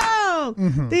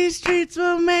 Mm-hmm. These streets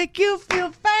will make you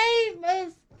feel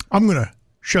famous. I'm going to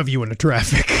shove you into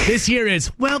traffic. This year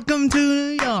is Welcome to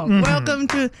New York. Mm-hmm. Welcome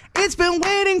to It's Been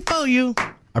Waiting for You.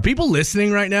 Are people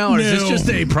listening right now, or is this just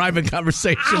a private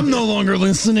conversation? I'm no longer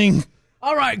listening.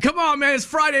 All right, come on, man. It's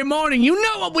Friday morning. You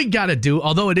know what we got to do,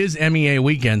 although it is MEA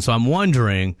weekend, so I'm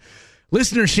wondering,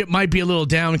 listenership might be a little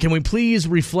down. Can we please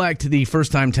reflect the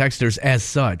first-time texters as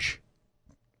such?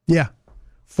 Yeah.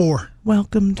 4.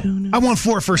 Welcome to New York. I want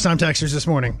 4 first-time texters this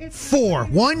morning. 4.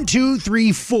 1, 2,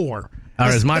 3, 4. Or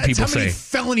as my people say. How many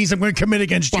felonies I'm going to commit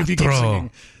against you if you keep singing.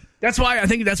 I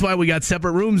think that's why we got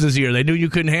separate rooms this year. They knew you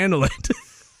couldn't handle it.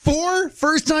 4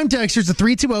 first-time texters to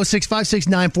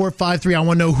 320-656-9453. I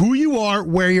want to know who you are,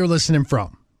 where you're listening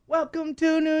from. Welcome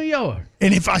to New York.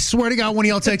 And if I swear to God, one of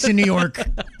y'all texts in New York,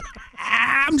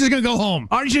 I'm just going to go home.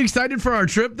 Aren't you excited for our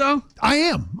trip, though? I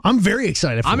am. I'm very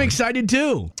excited for it. I'm excited,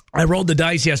 too. I rolled the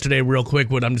dice yesterday real quick,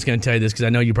 Wood. I'm just going to tell you this because I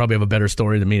know you probably have a better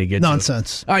story than me to get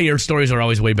Nonsense. to. Your stories are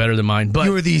always way better than mine. But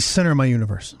you are the center of my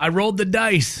universe. I rolled the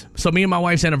dice. So me and my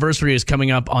wife's anniversary is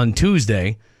coming up on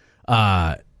Tuesday.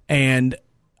 And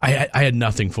I had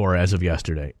nothing for her as of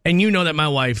yesterday. And you know that my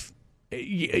wife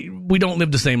we don't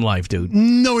live the same life, dude.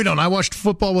 No, we don't. I watched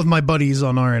football with my buddies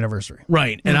on our anniversary.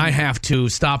 Right, and I have to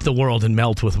stop the world and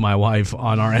melt with my wife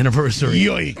on our anniversary.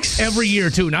 Yikes. Every year,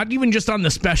 too. Not even just on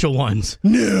the special ones.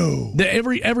 No.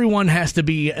 Everyone has to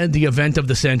be the event of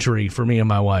the century for me and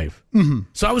my wife. Mm-hmm.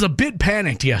 So I was a bit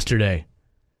panicked yesterday.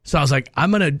 So I was like,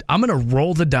 I'm gonna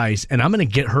roll the dice, and I'm gonna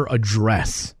get her a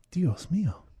dress. Dios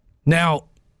mío. Now,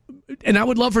 and I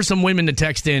would love for some women to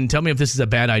text in, tell me if this is a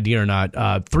bad idea or not.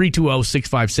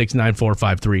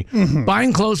 320-656-9453. Mm-hmm.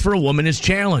 Buying clothes for a woman is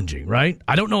challenging, right?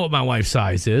 I don't know what my wife's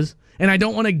size is, and I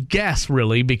don't want to guess,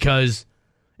 really, because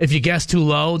if you guess too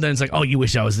low, then it's like, oh, you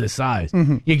wish I was this size.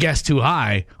 Mm-hmm. You guess too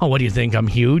high, oh, what do you think, I'm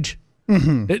huge?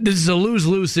 Mm-hmm. This is a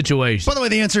lose-lose situation. By the way,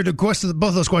 the answer to both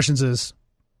of those questions is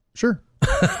sure.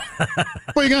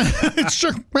 What are you gonna?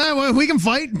 Sure, we can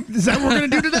fight. Is that what we're gonna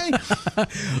do today?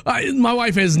 My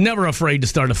wife is never afraid to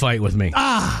start a fight with me.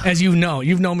 As you know,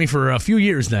 you've known me for a few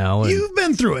years now. You've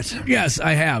been through it. Yes,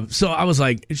 I have. So I was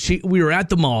like, we were at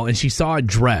the mall, and she saw a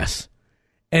dress,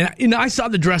 and I saw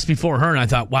the dress before her, and I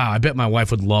thought, wow, I bet my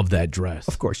wife would love that dress.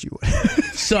 Of course you would.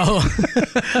 So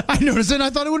I noticed it, and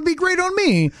I thought it would be great on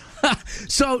me.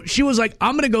 So she was like,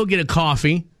 I'm gonna go get a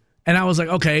coffee. And I was like,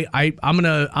 okay, I'm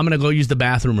gonna go use the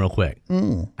bathroom real quick.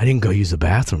 I didn't go use the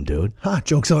bathroom, dude.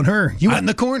 Joke's on her. You went in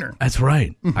the corner. That's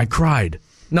right. I cried.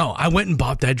 No, I went and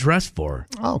bought that dress for her.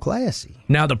 Oh, classy.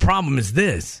 Now, the problem is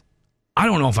this. I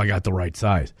don't know if I got the right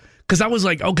size. Because I was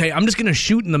like, okay, I'm just going to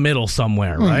shoot in the middle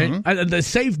somewhere, right? The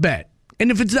safe bet.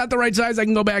 And if it's not the right size, I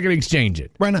can go back and exchange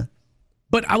it. Why not?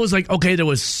 But I was like, okay, there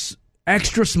was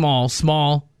extra small,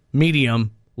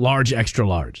 medium, large, extra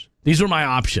large. These were my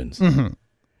options. Mm-hmm.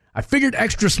 I figured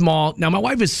extra small. Now, my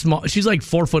wife is small. She's like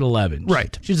 4'11".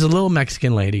 Right. She's a little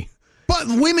Mexican lady. But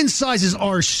women's sizes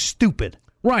are stupid.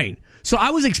 Right. So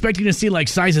I was expecting to see like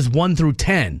sizes 1 through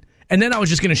 10. And then I was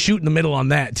just going to shoot in the middle on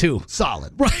that, too.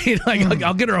 Solid. Right. Like,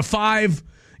 I'll get her a 5,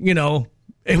 and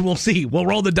we'll see. We'll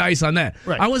roll the dice on that.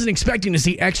 Right. I wasn't expecting to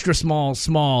see extra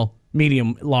small,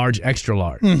 medium, large, extra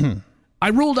large. Mm-hmm. I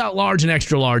ruled out large and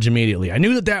extra large immediately. I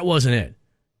knew that wasn't it.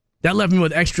 That left me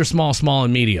with extra small,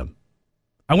 and medium.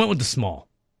 I went with the small.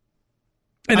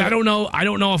 And I don't know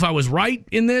if I was right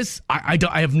in this.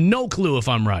 I have no clue if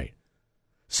I'm right.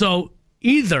 So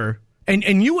either,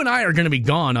 and you and I are going to be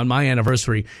gone on my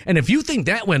anniversary, and if you think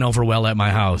that went over well at my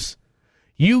house,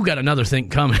 you got another thing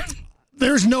coming.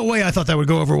 There's no way I thought that would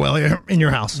go over well in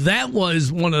your house. That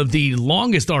was one of the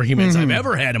longest arguments I've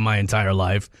ever had in my entire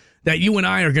life, that you and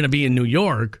I are going to be in New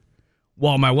York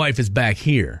while my wife is back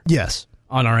here. Yes.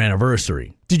 On our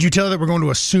anniversary. Did you tell her that we're going to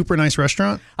a super nice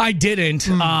restaurant? I didn't.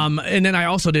 And then I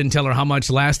also didn't tell her how much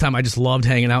last time I just loved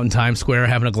hanging out in Times Square,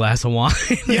 having a glass of wine.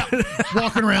 Yeah.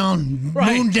 Walking around,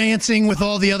 moon dancing with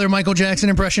all the other Michael Jackson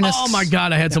impressionists. Oh, my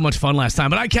God. I had so much fun last time.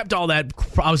 But I kept all that.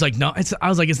 I was like, no. It's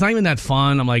not even that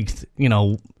fun. I'm like,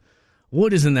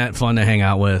 Wood isn't that fun to hang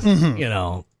out with,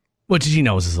 which she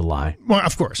knows is a lie. Well,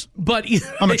 of course. But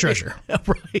I'm a treasure.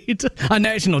 Right. A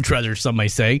national treasure, some may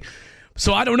say.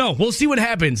 So I don't know. We'll see what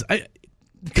happens.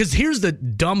 Because here's the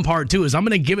dumb part, too, is I'm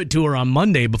going to give it to her on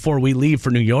Monday before we leave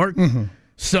for New York. Mm-hmm.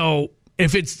 So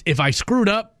if I screwed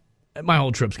up, my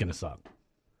whole trip's going to suck.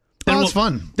 That's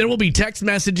fun. There will be text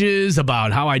messages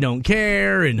about how I don't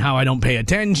care and how I don't pay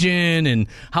attention and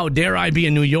how dare I be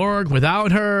in New York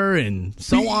without her and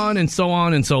so on and so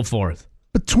on and so forth.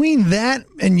 Between that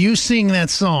and you singing that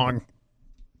song,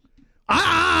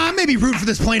 I may be rooting for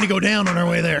this plane to go down on our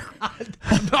way there.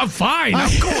 I'm fine. I'm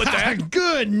cool with that.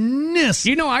 Goodness.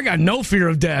 I got no fear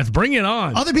of death. Bring it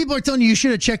on. Other people are telling you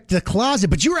should have checked the closet,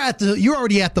 but you're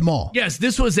already at the mall. Yes,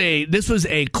 this was a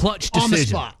clutch decision. On the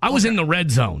spot. I was in the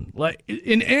red zone.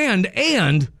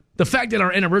 And the fact that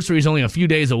our anniversary is only a few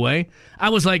days away, I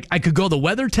was like, I could go the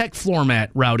WeatherTech floor mat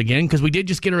route again because we did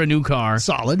just get her a new car.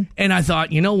 Solid. And I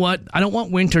thought, you know what? I don't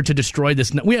want winter to destroy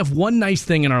this. We have one nice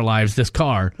thing in our lives, this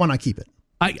car. Why not keep it?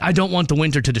 I don't want the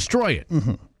winter to destroy it.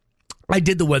 Mm-hmm. I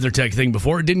did the WeatherTech thing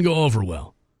before. It didn't go over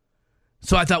well.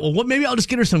 So I thought, well, maybe I'll just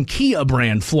get her some Kia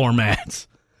brand floor mats.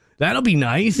 That'll be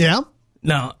nice. Yeah?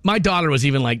 No, my daughter was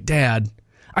even like, Dad,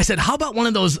 I said, how about one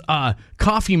of those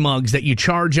coffee mugs that you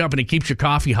charge up and it keeps your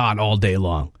coffee hot all day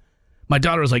long? My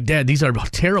daughter was like, Dad, these are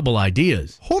terrible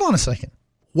ideas. Hold on a second.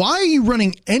 Why are you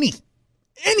running any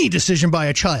decision by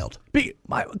a child?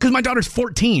 Because my daughter's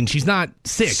 14. She's not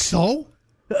 6. So?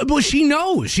 Well, she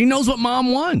knows. She knows what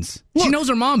mom wants. Look, she knows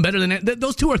her mom better than it.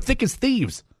 Those two are thick as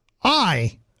thieves.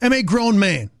 I am a grown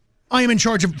man. I am in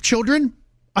charge of children.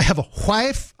 I have a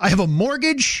wife. I have a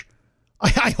mortgage.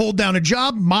 I hold down a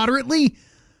job moderately.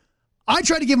 I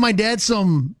tried to give my dad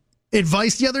some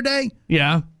advice the other day.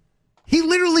 Yeah. He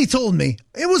literally told me,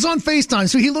 it was on FaceTime,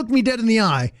 so he looked me dead in the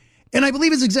eye, And I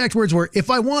believe his exact words were, if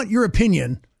I want your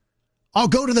opinion, I'll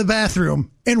go to the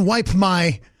bathroom and wipe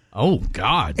my... Oh,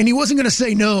 God. And he wasn't going to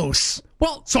say nose.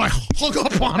 Well, so I hung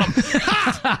up on him.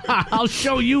 I'll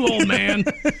show you, old man.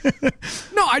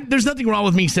 No, there's nothing wrong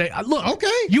with me saying, look,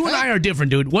 okay, you and I are different,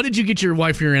 dude. What did you get your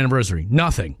wife for your anniversary?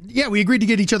 Nothing. Yeah, we agreed to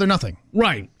get each other nothing.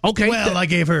 Right. Okay. Well, I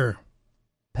gave her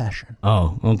passion.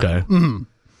 Oh, okay. Mm-hmm.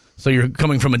 So you're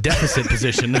coming from a deficit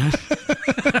position.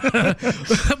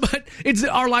 But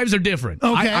our lives are different.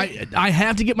 Okay. I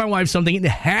have to get my wife something. It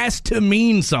has to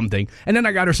mean something. And then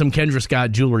I got her some Kendra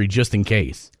Scott jewelry just in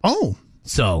case. Oh.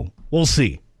 So we'll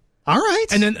see. All right.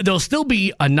 And then there'll still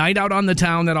be a night out on the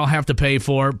town that I'll have to pay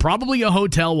for. Probably a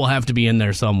hotel will have to be in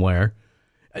there somewhere.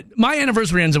 My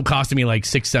anniversary ends up costing me like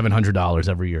 $600-700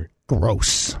 every year.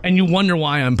 Gross. And you wonder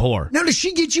why I'm poor. Now, does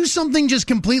she get you something just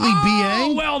completely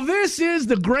BA? Well, this is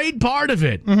the great part of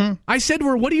it. Mm-hmm. I said to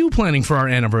her, what are you planning for our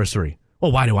anniversary?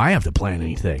 Well, why do I have to plan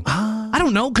anything? I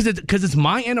don't know, because it's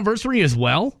my anniversary as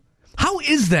well. How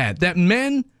is that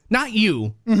men, not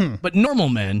you, but normal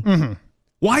men,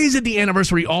 why is it the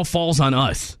anniversary all falls on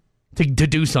us to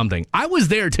do something? I was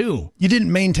there, too. You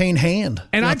didn't maintain hand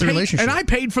throughout the relationship. And I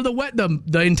paid for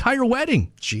the entire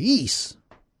wedding. Jeez.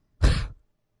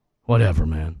 Whatever,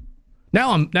 man.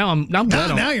 Now I'm glad.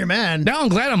 Now you're mad. Now I'm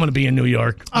glad I'm going to be in New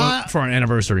York for our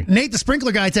anniversary. Nate, the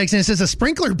sprinkler guy, texts in and says a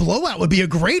sprinkler blowout would be a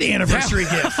great anniversary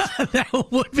gift. That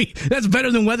would be. That's better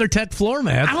than WeatherTech floor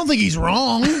mats. I don't think he's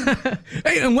wrong.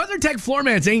 Hey, and WeatherTech floor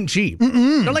mats ain't cheap.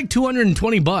 They're like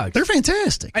 $220. They're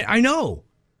fantastic. I know,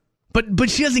 but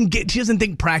she doesn't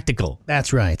think practical.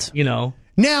 That's right. You know.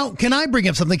 Now, can I bring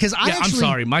up something? Because I'm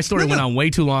sorry, my story went on way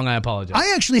too long. I apologize.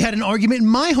 I actually had an argument in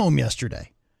my home yesterday.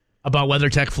 About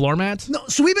WeatherTech floor mats? No,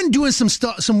 so we've been doing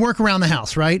some work around the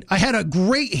house, right? I had a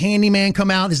great handyman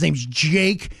come out. His name's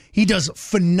Jake. He does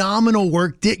phenomenal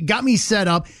work. Got me set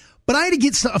up, but I had to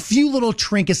get a few little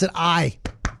trinkets that I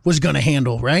was going to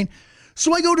handle, right?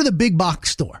 So I go to the big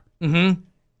box store. Mm-hmm.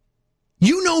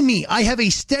 You know me. I have a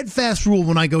steadfast rule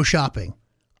when I go shopping.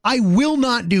 I will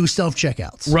not do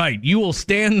self-checkouts. Right. You will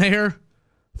stand there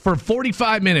for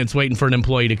 45 minutes waiting for an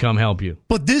employee to come help you.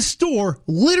 But this store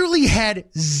literally had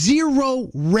 0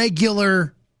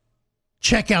 regular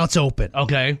checkouts open.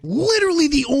 Okay. Literally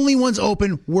the only ones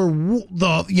open were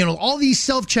all these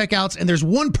self-checkouts, and there's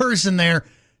one person there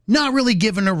not really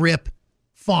giving a rip.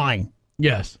 Fine.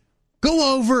 Yes.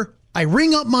 Go over, I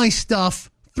ring up my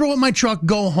stuff, throw it in my truck,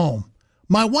 go home.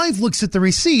 My wife looks at the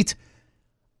receipt.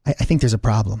 I think there's a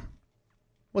problem.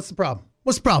 What's the problem?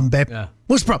 What's the problem, babe? Yeah.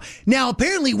 What's the problem? Now,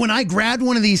 apparently, when I grabbed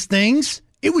one of these things,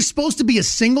 it was supposed to be a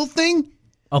single thing.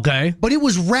 Okay. But it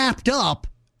was wrapped up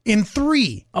in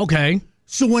 3. Okay.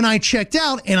 So when I checked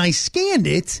out and I scanned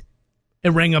it, it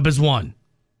rang up as 1.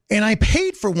 And I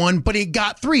paid for 1, but it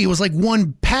got 3. It was like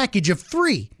one package of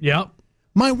 3. Yep.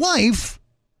 My wife,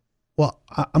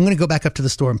 I'm going to go back up to the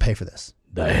store and pay for this.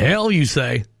 The hell you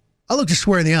say? I looked her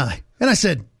square in the eye and I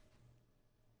said,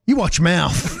 you watch your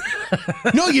mouth.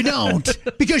 No, you don't.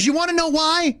 Because you want to know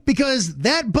why? Because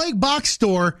that big box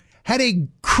store had a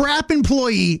crap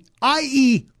employee,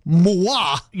 i.e.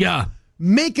 moi,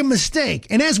 make a mistake.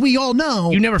 And as we all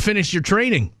know, you never finished your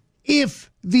training. If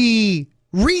the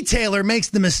retailer makes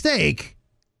the mistake,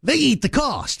 they eat the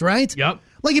cost, right? Yep.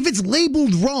 Like if it's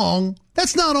labeled wrong,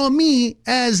 that's not on me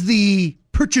as the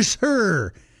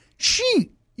purchaser.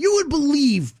 You would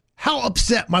believe how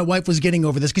upset my wife was getting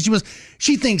over this because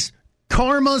she thinks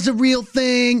karma's a real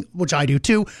thing, which I do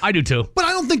too. I do too. But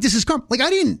I don't think this is karma. Like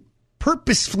I didn't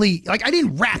purposefully, I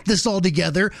didn't wrap this all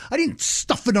together. I didn't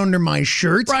stuff it under my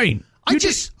shirt. Right. I'm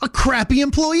just a crappy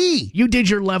employee. You did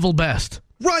your level best.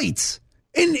 Right.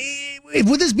 And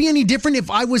would this be any different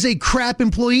if I was a crap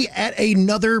employee at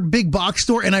another big box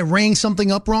store and I rang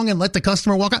something up wrong and let the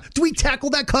customer walk out? Do we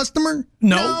tackle that customer?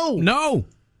 No.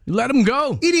 Let them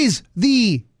go. It is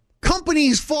the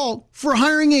company's fault for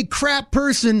hiring a crap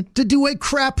person to do a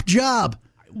crap job.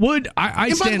 And by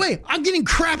the way, I'm getting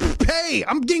crap pay.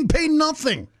 I'm getting paid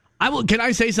nothing. Can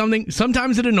I say something?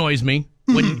 Sometimes it annoys me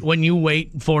when you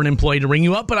wait for an employee to ring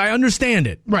you up, but I understand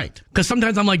it. Right. Because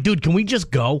sometimes I'm like, dude, can we just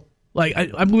go? Like,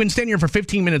 I've been standing here for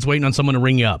 15 minutes waiting on someone to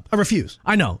ring you up. I refuse.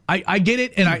 I know. I get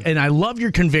it, and I love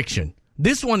your conviction.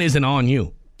 This one isn't on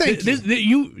you. Thank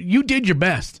you. You did your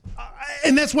best.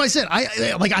 And that's why I said,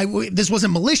 this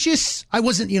wasn't malicious. I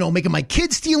wasn't, making my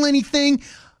kids steal anything.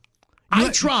 I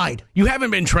tried. You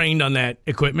haven't been trained on that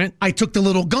equipment. I took the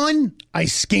little gun. I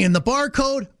scanned the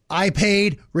barcode. I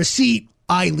paid. Receipt.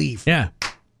 I leave. Yeah.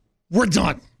 We're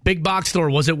done. Big box store.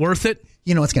 Was it worth it?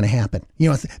 You know what's going to happen.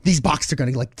 These boxes are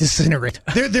going to disintegrate.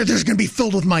 There's going to be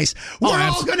filled with mice. We're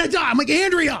all going to die. I'm like,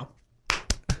 Andrea.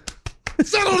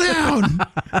 Settle down.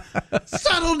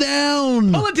 Settle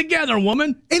down. Pull it together,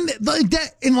 woman. And like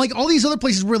that, and like all these other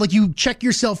places where like you check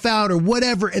yourself out or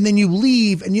whatever, and then you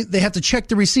leave, and they have to check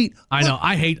the receipt. I know.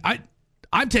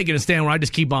 I'm taking a stand where I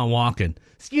just keep on walking.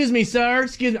 Excuse me, sir.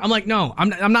 Excuse me. I'm like, no,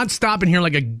 I'm not stopping here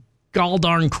like a gall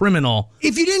darn criminal.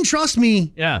 If you didn't trust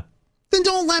me, yeah, then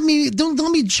don't let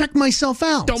me check myself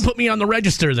out. Don't put me on the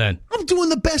register then. I'm doing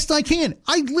the best I can.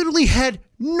 I literally had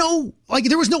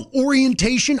there was no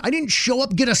orientation. I didn't show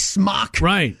up, get a smock.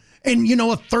 Right. And, a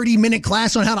 30-minute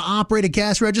class on how to operate a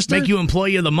cash register. Make you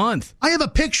employee of the month. I have a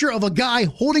picture of a guy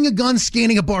holding a gun,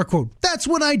 scanning a barcode. That's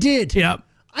what I did. Yep.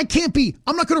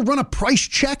 I'm not going to run a price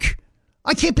check.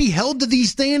 I can't be held to these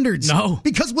standards. No.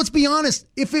 Because let's be honest,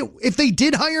 if they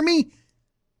did hire me,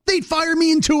 they'd fire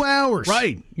me in 2 hours.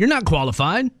 Right. You're not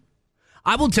qualified.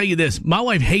 I will tell you this. My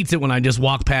wife hates it when I just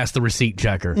walk past the receipt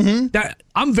checker. Mm-hmm.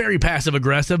 I'm very passive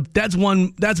aggressive. That's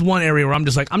one area where I'm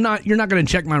just like, you're not going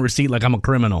to check my receipt like I'm a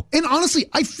criminal. And honestly,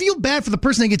 I feel bad for the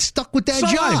person that gets stuck with that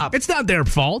job. It's not their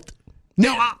fault.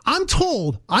 Now, I am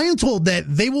told that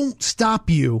they won't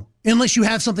stop you unless you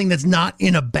have something that's not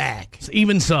in a bag.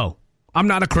 Even so, I'm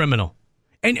not a criminal.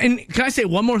 And can I say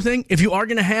one more thing? If you are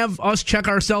going to have us check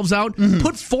ourselves out,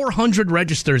 put 400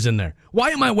 registers in there.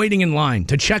 Why am I waiting in line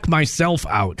to check myself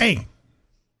out? Hey.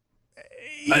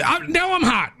 Now I'm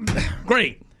hot.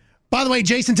 Great. By the way,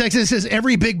 Jason Texas says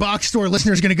every big box store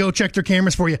listener is going to go check their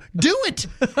cameras for you. Do it.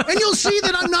 And you'll see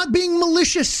that I'm not being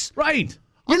malicious. Right.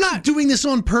 You're not doing this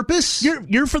on purpose.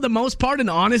 You're for the most part an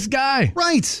honest guy.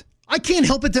 Right. I can't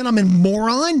help it that I'm a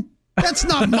moron. That's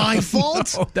not my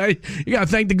fault. No, you got to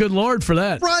thank the good Lord for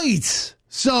that. Right.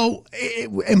 So,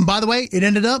 and by the way, it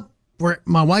ended up where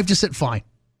my wife just said, fine.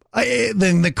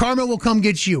 Then the karma will come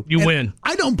get you. You win.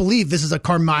 I don't believe this is a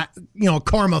karma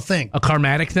thing. A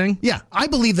karmatic thing? Yeah. I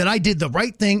believe that I did the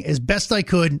right thing as best I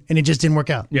could, and it just didn't work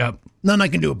out. Yep. Nothing I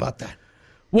can do about that.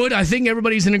 Wood, I think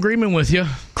everybody's in agreement with you.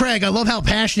 Craig, I love how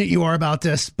passionate you are about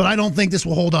this, but I don't think this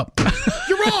will hold up.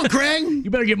 You're wrong, Craig.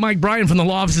 You better get Mike Bryan from the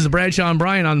law offices of Bradshaw and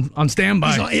Bryan on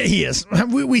standby. He is.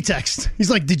 We text. He's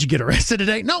like, did you get arrested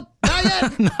today? No, not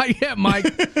yet. Not yet, Mike.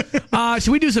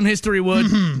 Should we do some history, Wood?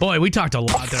 Mm-hmm. Boy, we talked a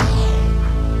lot there.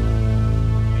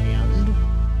 And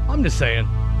I'm just saying.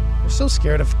 You're so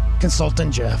scared of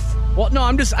consultant Jeff. Well, no,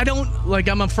 I'm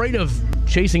afraid of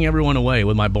chasing everyone away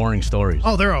with my boring stories.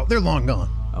 Oh, they're long gone.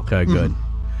 Okay, good.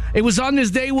 It was on this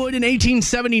day, Wood, in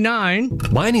 1879.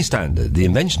 By any standard, the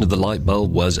invention of the light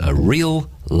bulb was a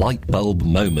real light bulb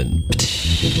moment.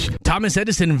 Thomas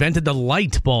Edison invented the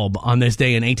light bulb on this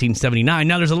day in 1879.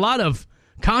 Now, there's a lot of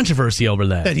controversy over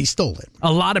that. That he stole it.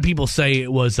 A lot of people say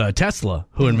it was Tesla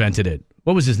who invented it.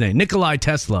 What was his name? Nikolai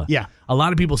Tesla. Yeah. A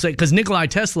lot of people say, because Nikolai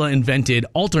Tesla invented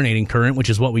alternating current, which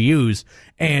is what we use,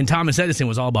 and Thomas Edison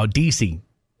was all about DC,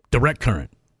 direct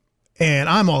current. And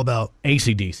I'm all about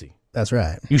AC/DC. That's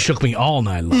right. You shook me all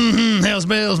night long. Mm-hmm. Hells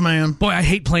bells, man. Boy, I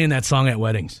hate playing that song at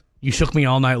weddings. You shook me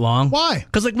all night long. Why?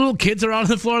 Because like little kids are on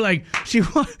the floor like, she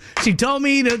told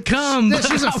me to come.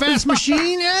 She's a fast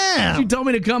machine, yeah. She told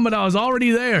me to come, but I was already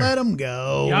there. Let them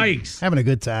go. Yikes. Having a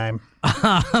good time.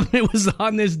 It was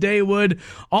on this day, Wood,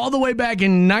 all the way back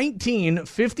in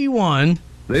 1951.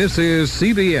 This is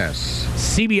CBS.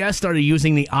 CBS started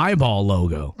using the eyeball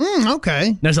logo.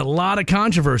 Okay. There's a lot of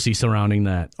controversy surrounding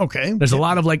that. Okay. There's a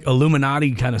lot of like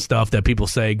Illuminati kind of stuff that people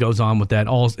say goes on with that.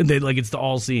 It's the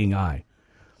all-seeing eye.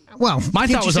 Well, my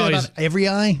thought was always about every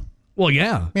eye. Well,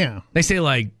 yeah. Yeah. They say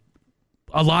like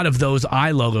a lot of those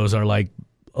eye logos are like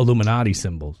Illuminati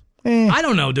symbols. I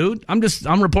don't know, dude.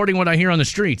 I'm reporting what I hear on the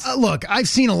streets. Look, I've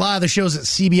seen a lot of the shows that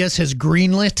CBS has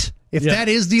greenlit. If that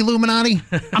is the Illuminati,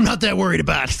 I'm not that worried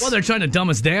about it. Well, they're trying to dumb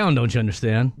us down, don't you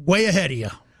understand? Way ahead of you.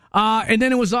 And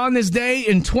then it was on this day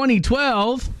in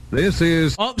 2012. This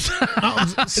is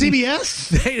CBS?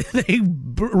 They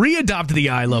readopted the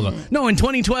eye logo. No, in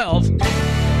 2012.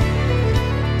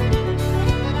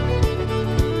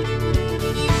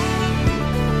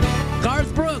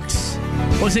 Garth Brooks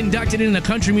was inducted in the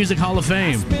Country Music Hall of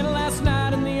Fame.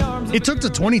 It took to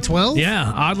 2012? Yeah,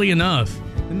 oddly enough.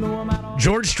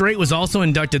 George Strait was also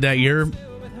inducted that year.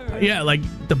 Yeah, like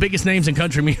the biggest names in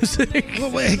country music. How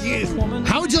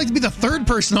would you like to be the third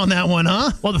person on that one,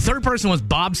 huh? Well, the third person was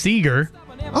Bob Seger.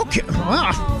 Okay.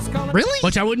 Wow. Really?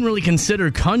 Which I wouldn't really consider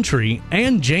country,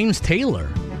 and James Taylor.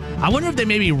 I wonder if they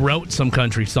maybe wrote some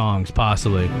country songs,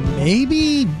 possibly.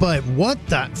 Maybe, but what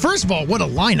the... First of all, what a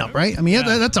lineup, right? I mean,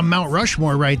 that's a Mount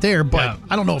Rushmore right there, but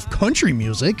I don't know if country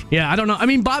music... Yeah, I don't know. I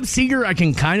mean, Bob Seger I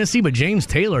can kind of see, but James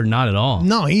Taylor, not at all.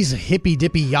 No, he's a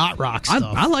hippy-dippy yacht rock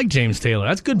stuff. I like James Taylor.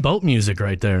 That's good boat music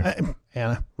right there.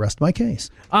 And I rest my case.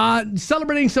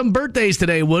 Celebrating some birthdays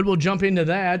today, Wood. We'll jump into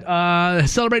that.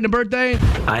 Celebrating a birthday?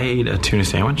 I ate a tuna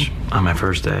sandwich on my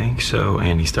first day, so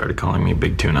Andy started calling me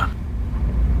Big Tuna.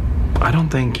 I don't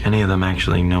think any of them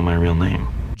actually know my real name.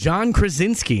 John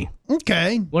Krasinski.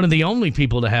 Okay. One of the only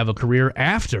people to have a career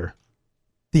after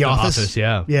The Office.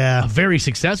 Yeah. Yeah. A very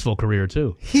successful career,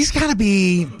 too. He's got to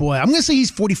be, boy, I'm going to say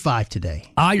he's 45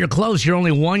 today. You're close. You're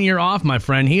only 1 year off, my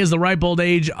friend. He is the ripe old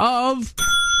age of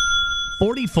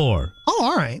 44. Oh,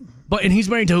 all right. And he's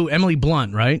married to Emily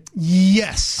Blunt, right?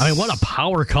 Yes. I mean, what a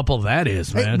power couple that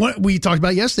is, man. What we talked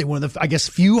about yesterday, one of the, I guess,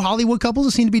 few Hollywood couples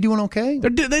that seem to be doing okay.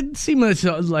 They seem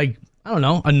like, I don't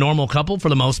know, a normal couple for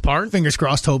the most part. Fingers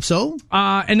crossed, hope so.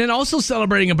 And then also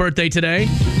celebrating a birthday today.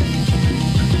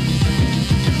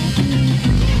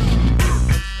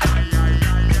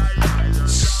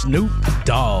 Snoop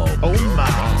Dogg. Oh,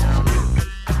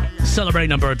 my.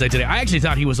 Celebrating a birthday today. I actually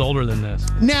thought he was older than this.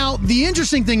 Now, the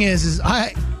interesting thing is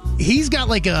he's got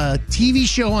like a TV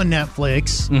show on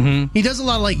Netflix. Mm-hmm. He does a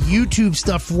lot of like YouTube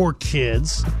stuff for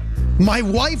kids. My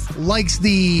wife likes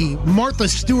the Martha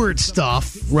Stewart stuff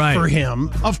for him.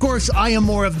 Of course, I am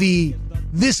more of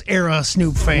this era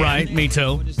Snoop fan. Right, me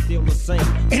too.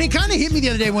 And it kind of hit me the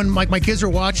other day when my kids were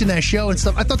watching that show and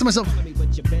stuff. I thought to myself,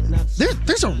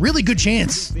 there's a really good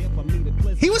chance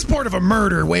he was part of a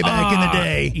murder way back in the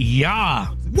day. Yeah.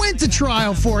 Went to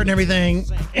trial for it and everything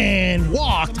and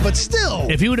walked, but still.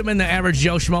 If he would have been the average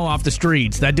Joe Schmo off the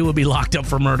streets, that dude would be locked up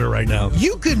for murder right now.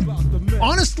 You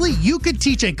could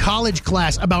teach a college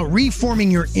class about reforming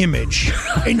your image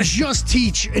and just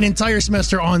teach an entire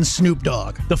semester on Snoop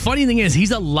Dogg. The funny thing is,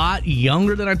 he's a lot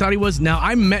younger than I thought he was. Now,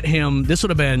 I met him, this would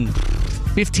have been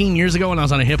 15 years ago when I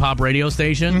was on a hip-hop radio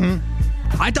station.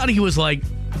 Mm-hmm. I thought he was like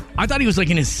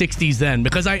in his 60s then,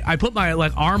 because I put my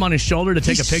arm on his shoulder to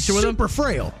take a picture with him. Super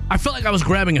frail. I felt like I was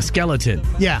grabbing a skeleton.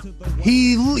 Yeah.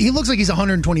 He looks like he's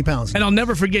 120 pounds. And I'll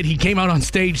never forget, he came out on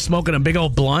stage smoking a big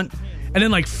old blunt and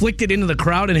then flicked it into the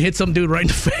crowd and hit some dude right in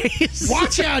the face.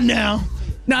 Watch out now.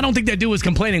 Now, I don't think that dude was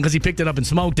complaining because he picked it up and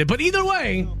smoked it. But either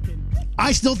way,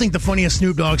 I still think the funniest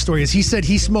Snoop Dogg story is he said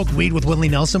he smoked weed with Willie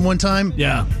Nelson one time.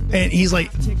 Yeah. And he's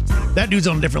like, that dude's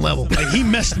on a different level. Like, he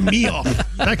messed me up.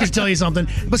 That could tell you something.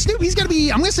 But Snoop, he's got to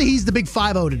be, I'm going to say he's the big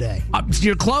 5-0 today.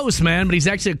 You're close, man, but he's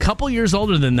actually a couple years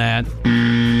older than that.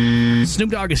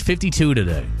 Snoop Dogg is 52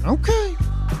 today. Okay.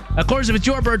 Of course, if it's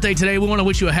your birthday today, we want to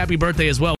wish you a happy birthday as well.